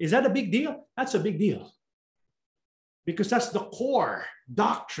God, is that a big deal? That's a big deal. Because that's the core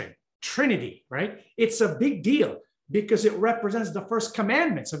doctrine, Trinity, right? It's a big deal because it represents the first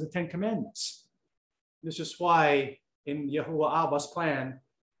commandments of the 10 Commandments. This is why in Yahuwah Abba's plan,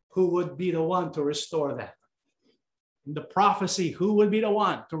 who would be the one to restore that? In the prophecy, who would be the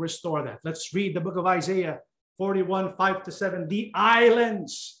one to restore that? Let's read the book of Isaiah 41, 5-7. The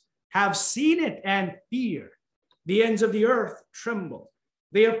islands have seen it and fear. The ends of the earth tremble.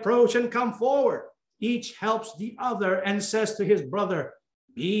 They approach and come forward. Each helps the other and says to his brother,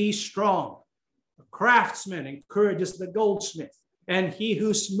 be strong. The craftsman encourages the goldsmith, and he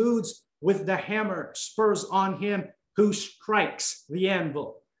who smooths with the hammer spurs on him who strikes the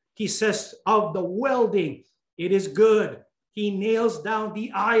anvil. He says of the welding, it is good. He nails down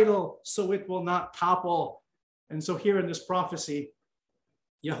the idol so it will not topple. And so here in this prophecy,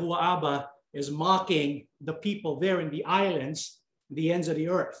 Yahuwah Abba is mocking the people there in the islands, the ends of the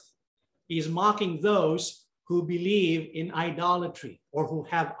earth. He's mocking those who believe in idolatry or who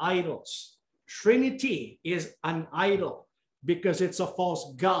have idols. Trinity is an idol because it's a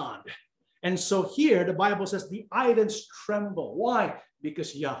false god. And so here the Bible says the islands tremble. Why?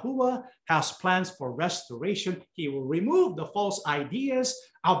 Because Yahuwah has plans for restoration. He will remove the false ideas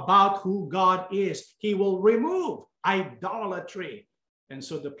about who God is. He will remove idolatry. And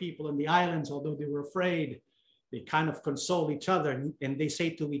so the people in the islands, although they were afraid, they kind of console each other and they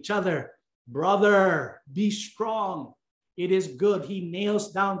say to each other, brother, be strong. It is good. He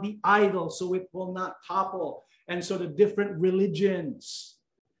nails down the idol so it will not topple. And so the different religions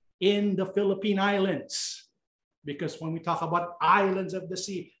in the Philippine Islands, because when we talk about islands of the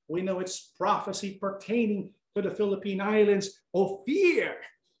sea, we know it's prophecy pertaining to the Philippine Islands, Ophir.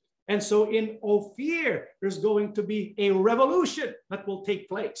 And so in Ophir, there's going to be a revolution that will take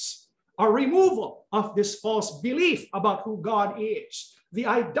place, a removal of this false belief about who God is. The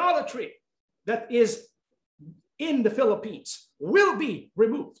idolatry that is in the Philippines will be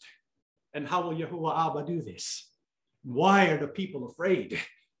removed. And how will Yahuwah Abba do this? Why are the people afraid?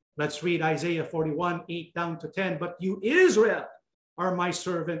 Let's read Isaiah 41, 8-10. But you, Israel, are my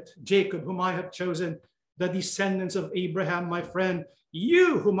servant, Jacob, whom I have chosen, the descendants of Abraham, my friend,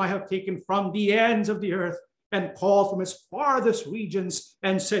 you whom I have taken from the ends of the earth and called from its farthest regions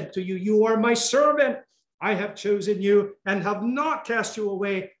and said to you, you are my servant. I have chosen you and have not cast you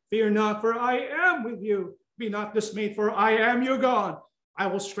away. Fear not, for I am with you. Be not dismayed, for I am your God. I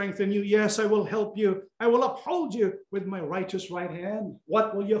will strengthen you. Yes, I will help you. I will uphold you with my righteous right hand.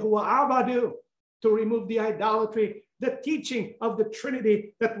 What will Yahuwah Abba do to remove the idolatry, the teaching of the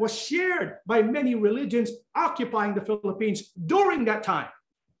Trinity that was shared by many religions occupying the Philippines during that time?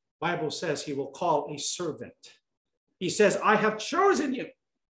 The Bible says he will call a servant. He says, I have chosen you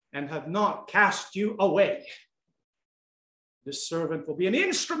and have not cast you away. This servant will be an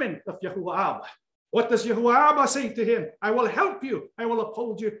instrument of Yahuwah Abba. What does Yahuwah Abba say to him? I will help you. I will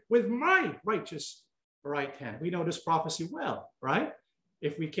uphold you with my righteous right hand. We know this prophecy well, right?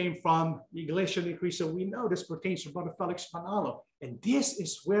 If we came from the Iglesia Ni Cristo, we know this pertains to Brother Felix Manalo. And this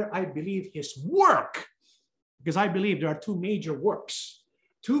is where I believe his work, because I believe there are two major works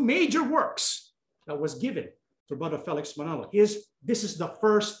that was given to Brother Felix Manalo. This is the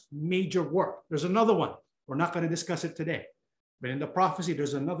first major work. There's another one. We're not going to discuss it today. But in the prophecy,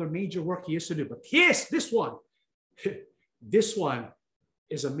 there's another major work he used to do. But this one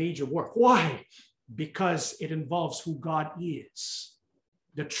is a major work. Why? Because it involves who God is.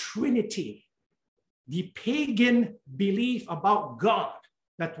 The Trinity, the pagan belief about God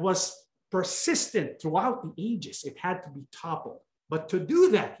that was persistent throughout the ages. It had to be toppled. But to do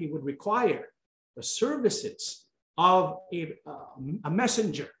that, he would require the services of a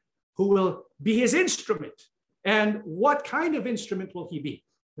messenger who will be his instrument. And what kind of instrument will he be?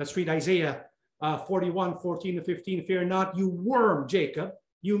 Let's read Isaiah 41, 14-15. Fear not, you worm, Jacob.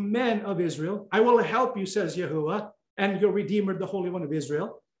 you men of Israel. I will help you, says Yahuwah, and your Redeemer, the Holy One of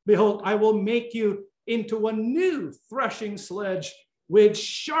Israel. Behold, I will make you into a new threshing sledge with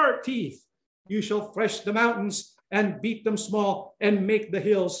sharp teeth. You shall thresh the mountains and beat them small and make the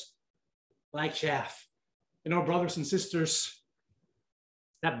hills like chaff. You know, brothers and sisters,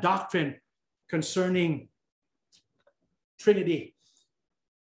 that doctrine concerning Trinity,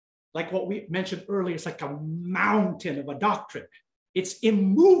 like what we mentioned earlier, it's like a mountain of a doctrine. It's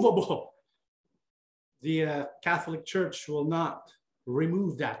immovable. The Catholic Church will not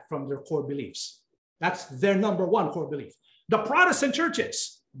remove that from their core beliefs. That's their number one core belief. The Protestant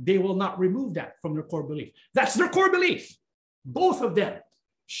churches, they will not remove that from their core belief. That's their core belief. Both of them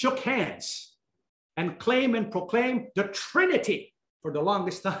shook hands and claim and proclaim the Trinity for the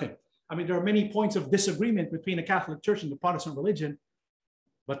longest time. I mean, there are many points of disagreement between the Catholic Church and the Protestant religion,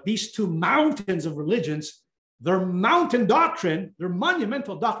 but these two mountains of religions, their mountain doctrine, their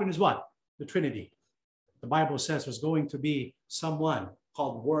monumental doctrine is what? The Trinity. The Bible says there's going to be someone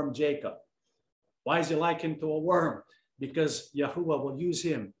called Worm Jacob. Why is he likened to a worm? Because Yahuwah will use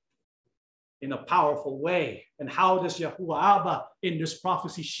him in a powerful way. And how does Yahuwah Abba in this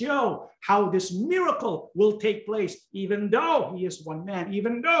prophecy show how this miracle will take place, even though he is one man,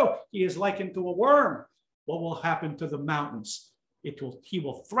 even though he is likened to a worm? What will happen to the mountains? He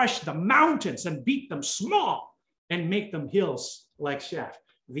will thresh the mountains and beat them small and make them hills like chaff.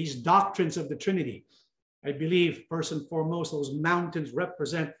 These doctrines of the Trinity, I believe, first and foremost, those mountains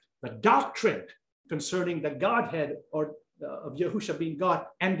represent the doctrine concerning the Godhead or of Yahusha being God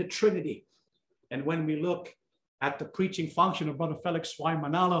and the Trinity. And when we look at the preaching function of Brother Felix Y.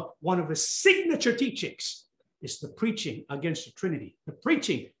 Manalo, one of his signature teachings is the preaching against the Trinity, the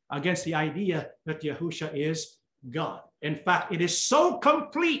preaching against the idea that Yahusha is God. In fact, it is so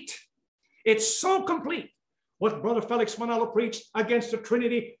complete. It's so complete what Brother Felix Manalo preached against the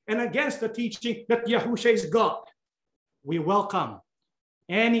Trinity and against the teaching that Yahusha is God. We welcome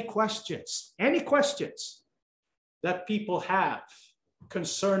any questions that people have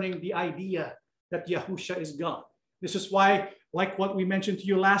concerning the idea that Yahusha is God. This is why, like what we mentioned to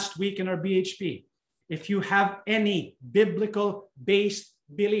you last week in our BHP, if you have any biblical-based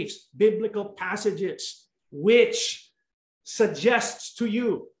beliefs, biblical passages, which suggests to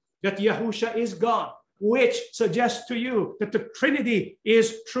you that Yahusha is God, which suggests to you that the Trinity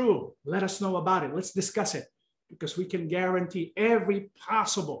is true, let us know about it. Let's discuss it, because we can guarantee every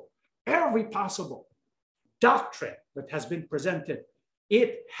possible doctrine that has been presented,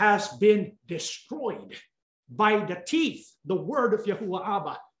 it has been destroyed by the teeth, the word of Yahuwah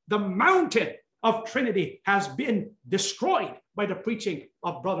Abba. The mountain of Trinity has been destroyed by the preaching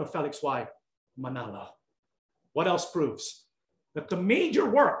of Brother Felix Y. Manalo. What else proves that the major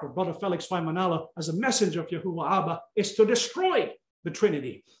work of Brother Felix Y. Manalo as a messenger of Yahuwah Abba is to destroy the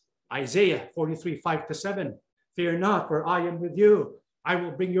Trinity? Isaiah 43, 5-7. Fear not, for I am with you. I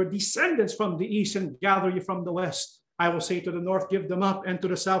will bring your descendants from the east and gather you from the west. I will say to the north, give them up, and to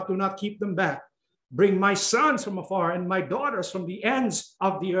the south, do not keep them back. Bring my sons from afar and my daughters from the ends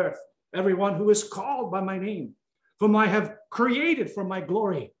of the earth, everyone who is called by my name, whom I have created for my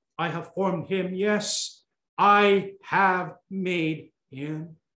glory. I have formed him. Yes, I have made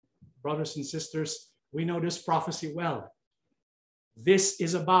him. Brothers and sisters, we know this prophecy well. This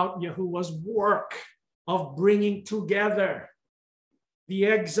is about Yahuwah's work of bringing together the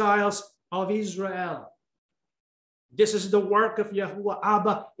exiles of Israel. This is the work of Yahuwah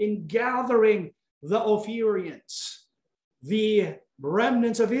Abba in gathering the Ophirians, the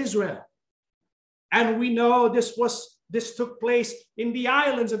remnants of Israel. And we know this took place in the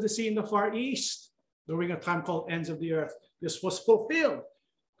islands of the sea in the Far East during a time called Ends of the Earth. This was fulfilled,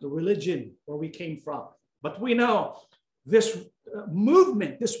 the religion where we came from. But we know this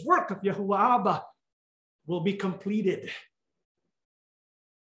movement, this work of Yahuwah Abba will be completed.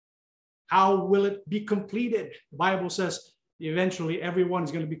 How will it be completed? The Bible says eventually everyone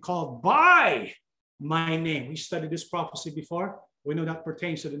is going to be called by my name. We studied this prophecy before. We know that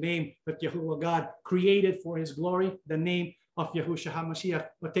pertains to the name that Yahuwah God created for his glory, the name of Yahushua HaMashiach.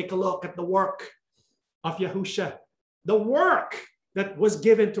 But take a look at the work of Yahusha, the work that was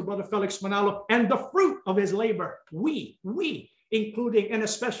given to Brother Felix Manalo and the fruit of his labor. We, including and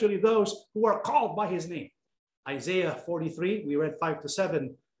especially those who are called by his name. Isaiah 43, we read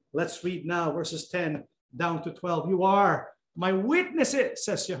 5-7. Let's read now verses 10 down to 12. You are my witnesses,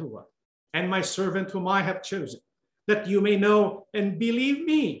 says Yahuwah, and my servant whom I have chosen, that you may know and believe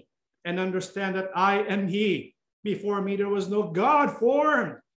me and understand that I am he. Before me there was no God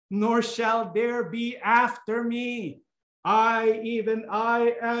formed, nor shall there be after me. I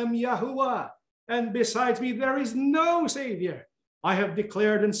am Yahuwah, and besides me there is no Savior. I have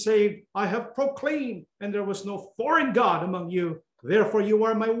declared and saved, I have proclaimed, and there was no foreign God among you. Therefore, you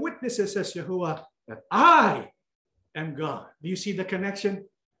are my witnesses, says Yahuwah, that I am God. Do you see the connection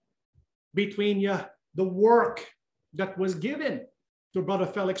between the work that was given to Brother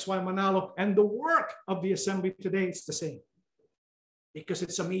Felix Y. Manalo and the work of the assembly today? It's the same, because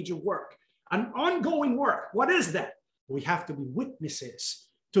it's a major work, an ongoing work. What is that? We have to be witnesses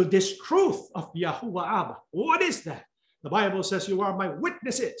to this truth of Yahuwah Abba. What is that? The Bible says, you are my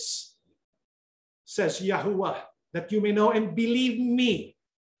witnesses, says Yahuwah, that you may know and believe me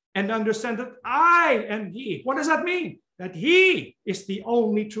and understand that I am He. What does that mean? That He is the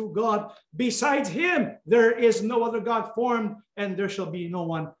only true God. Besides Him, there is no other God formed, and there shall be no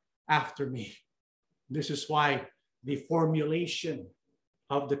one after me. This is why the formulation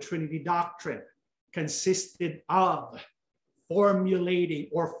of the Trinity doctrine consisted of formulating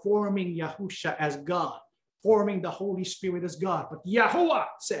or forming Yahusha as God, forming the Holy Spirit as God. But Yahuwah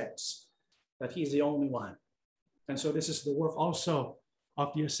says that He's the only one. And so this is the work also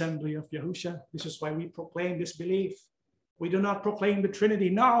of the assembly of Yahusha. This is why we proclaim this belief. We do not proclaim the Trinity.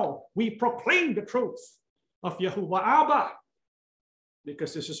 No, we proclaim the truth of Yahuwah Abba,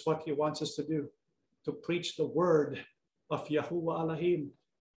 because this is what He wants us to do, to preach the word of Yahuwah Elohim,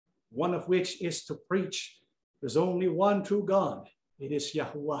 one of which is to preach there's only one true God. It is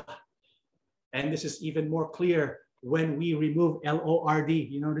Yahuwah. And this is even more clear when we remove L-O-R-D.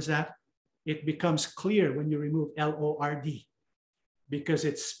 You notice that? It becomes clear when you remove L-O-R-D, because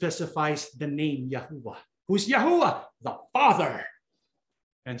it specifies the name Yahuwah. Who's Yahuwah? The Father.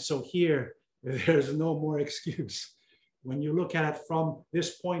 And so here, there's no more excuse. When you look at it from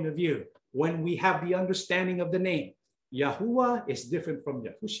this point of view, when we have the understanding of the name, Yahuwah is different from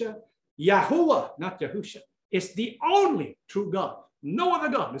Yahusha. Yahuwah, not Yahusha, is the only true God. No other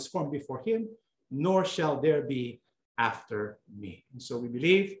God is formed before Him, nor shall there be after me. And so we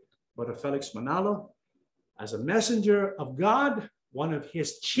believe Brother Felix Manalo, as a messenger of God, one of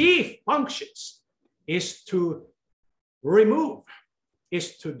his chief functions is to remove,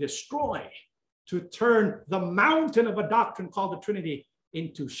 is to destroy, to turn the mountain of a doctrine called the Trinity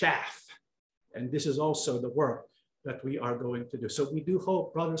into chaff. And this is also the work that we are going to do. So we do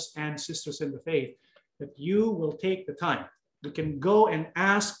hope, brothers and sisters in the faith, that you will take the time. You can go and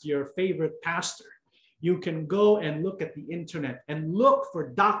ask your favorite pastor. You can go and look at the internet and look for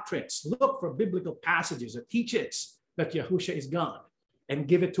doctrines, look for biblical passages that teaches that Yahusha is God, and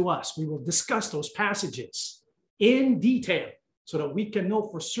give it to us. We will discuss those passages in detail so that we can know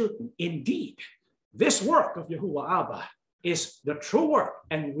for certain, indeed, this work of Yahuwah Abba is the true work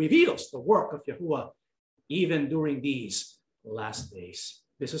and reveals the work of Yahuwah even during these last days.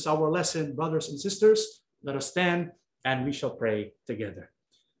 This is our lesson, brothers and sisters. Let us stand and we shall pray together.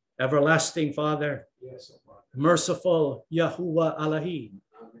 Everlasting Father, yes, merciful Yahuwah Elohim,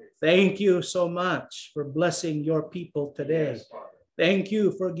 thank you so much for blessing your people today. Yes, thank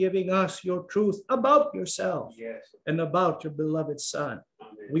you for giving us your truth about yourself, yes, and about your beloved Son.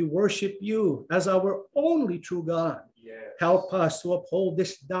 Amen. We worship you as our only true God. Yes. Help us to uphold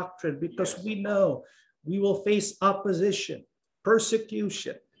this doctrine, because yes, we know we will face opposition,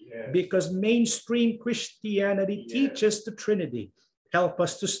 persecution, yes, because mainstream Christianity yes, teaches the Trinity. Help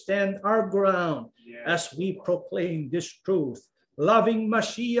us to stand our ground yes, as we proclaim this truth. Loving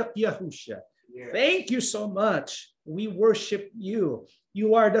Mashiach Yahusha. Yes. Thank you so much. We worship you.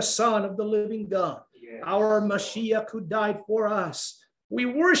 You are the Son of the living God, yes, our Mashiach who died for us. We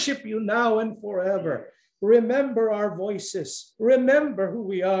worship you now and forever. Yes. Remember our voices. Remember who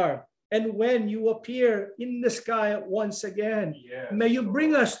we are. And when you appear in the sky once again, yes, may you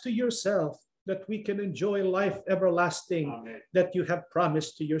bring us to yourself, that we can enjoy life everlasting. Amen. That you have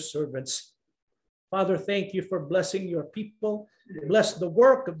promised to your servants. Father, thank you for blessing your people. Yes. Bless the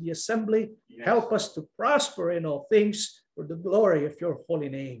work of the assembly. Yes. Help us to prosper in all things for the glory of your holy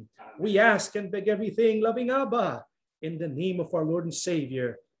name. Amen. We ask and beg everything, loving Abba, in the name of our Lord and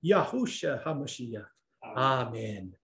Savior, Yahusha HaMashiach. Amen. Amen.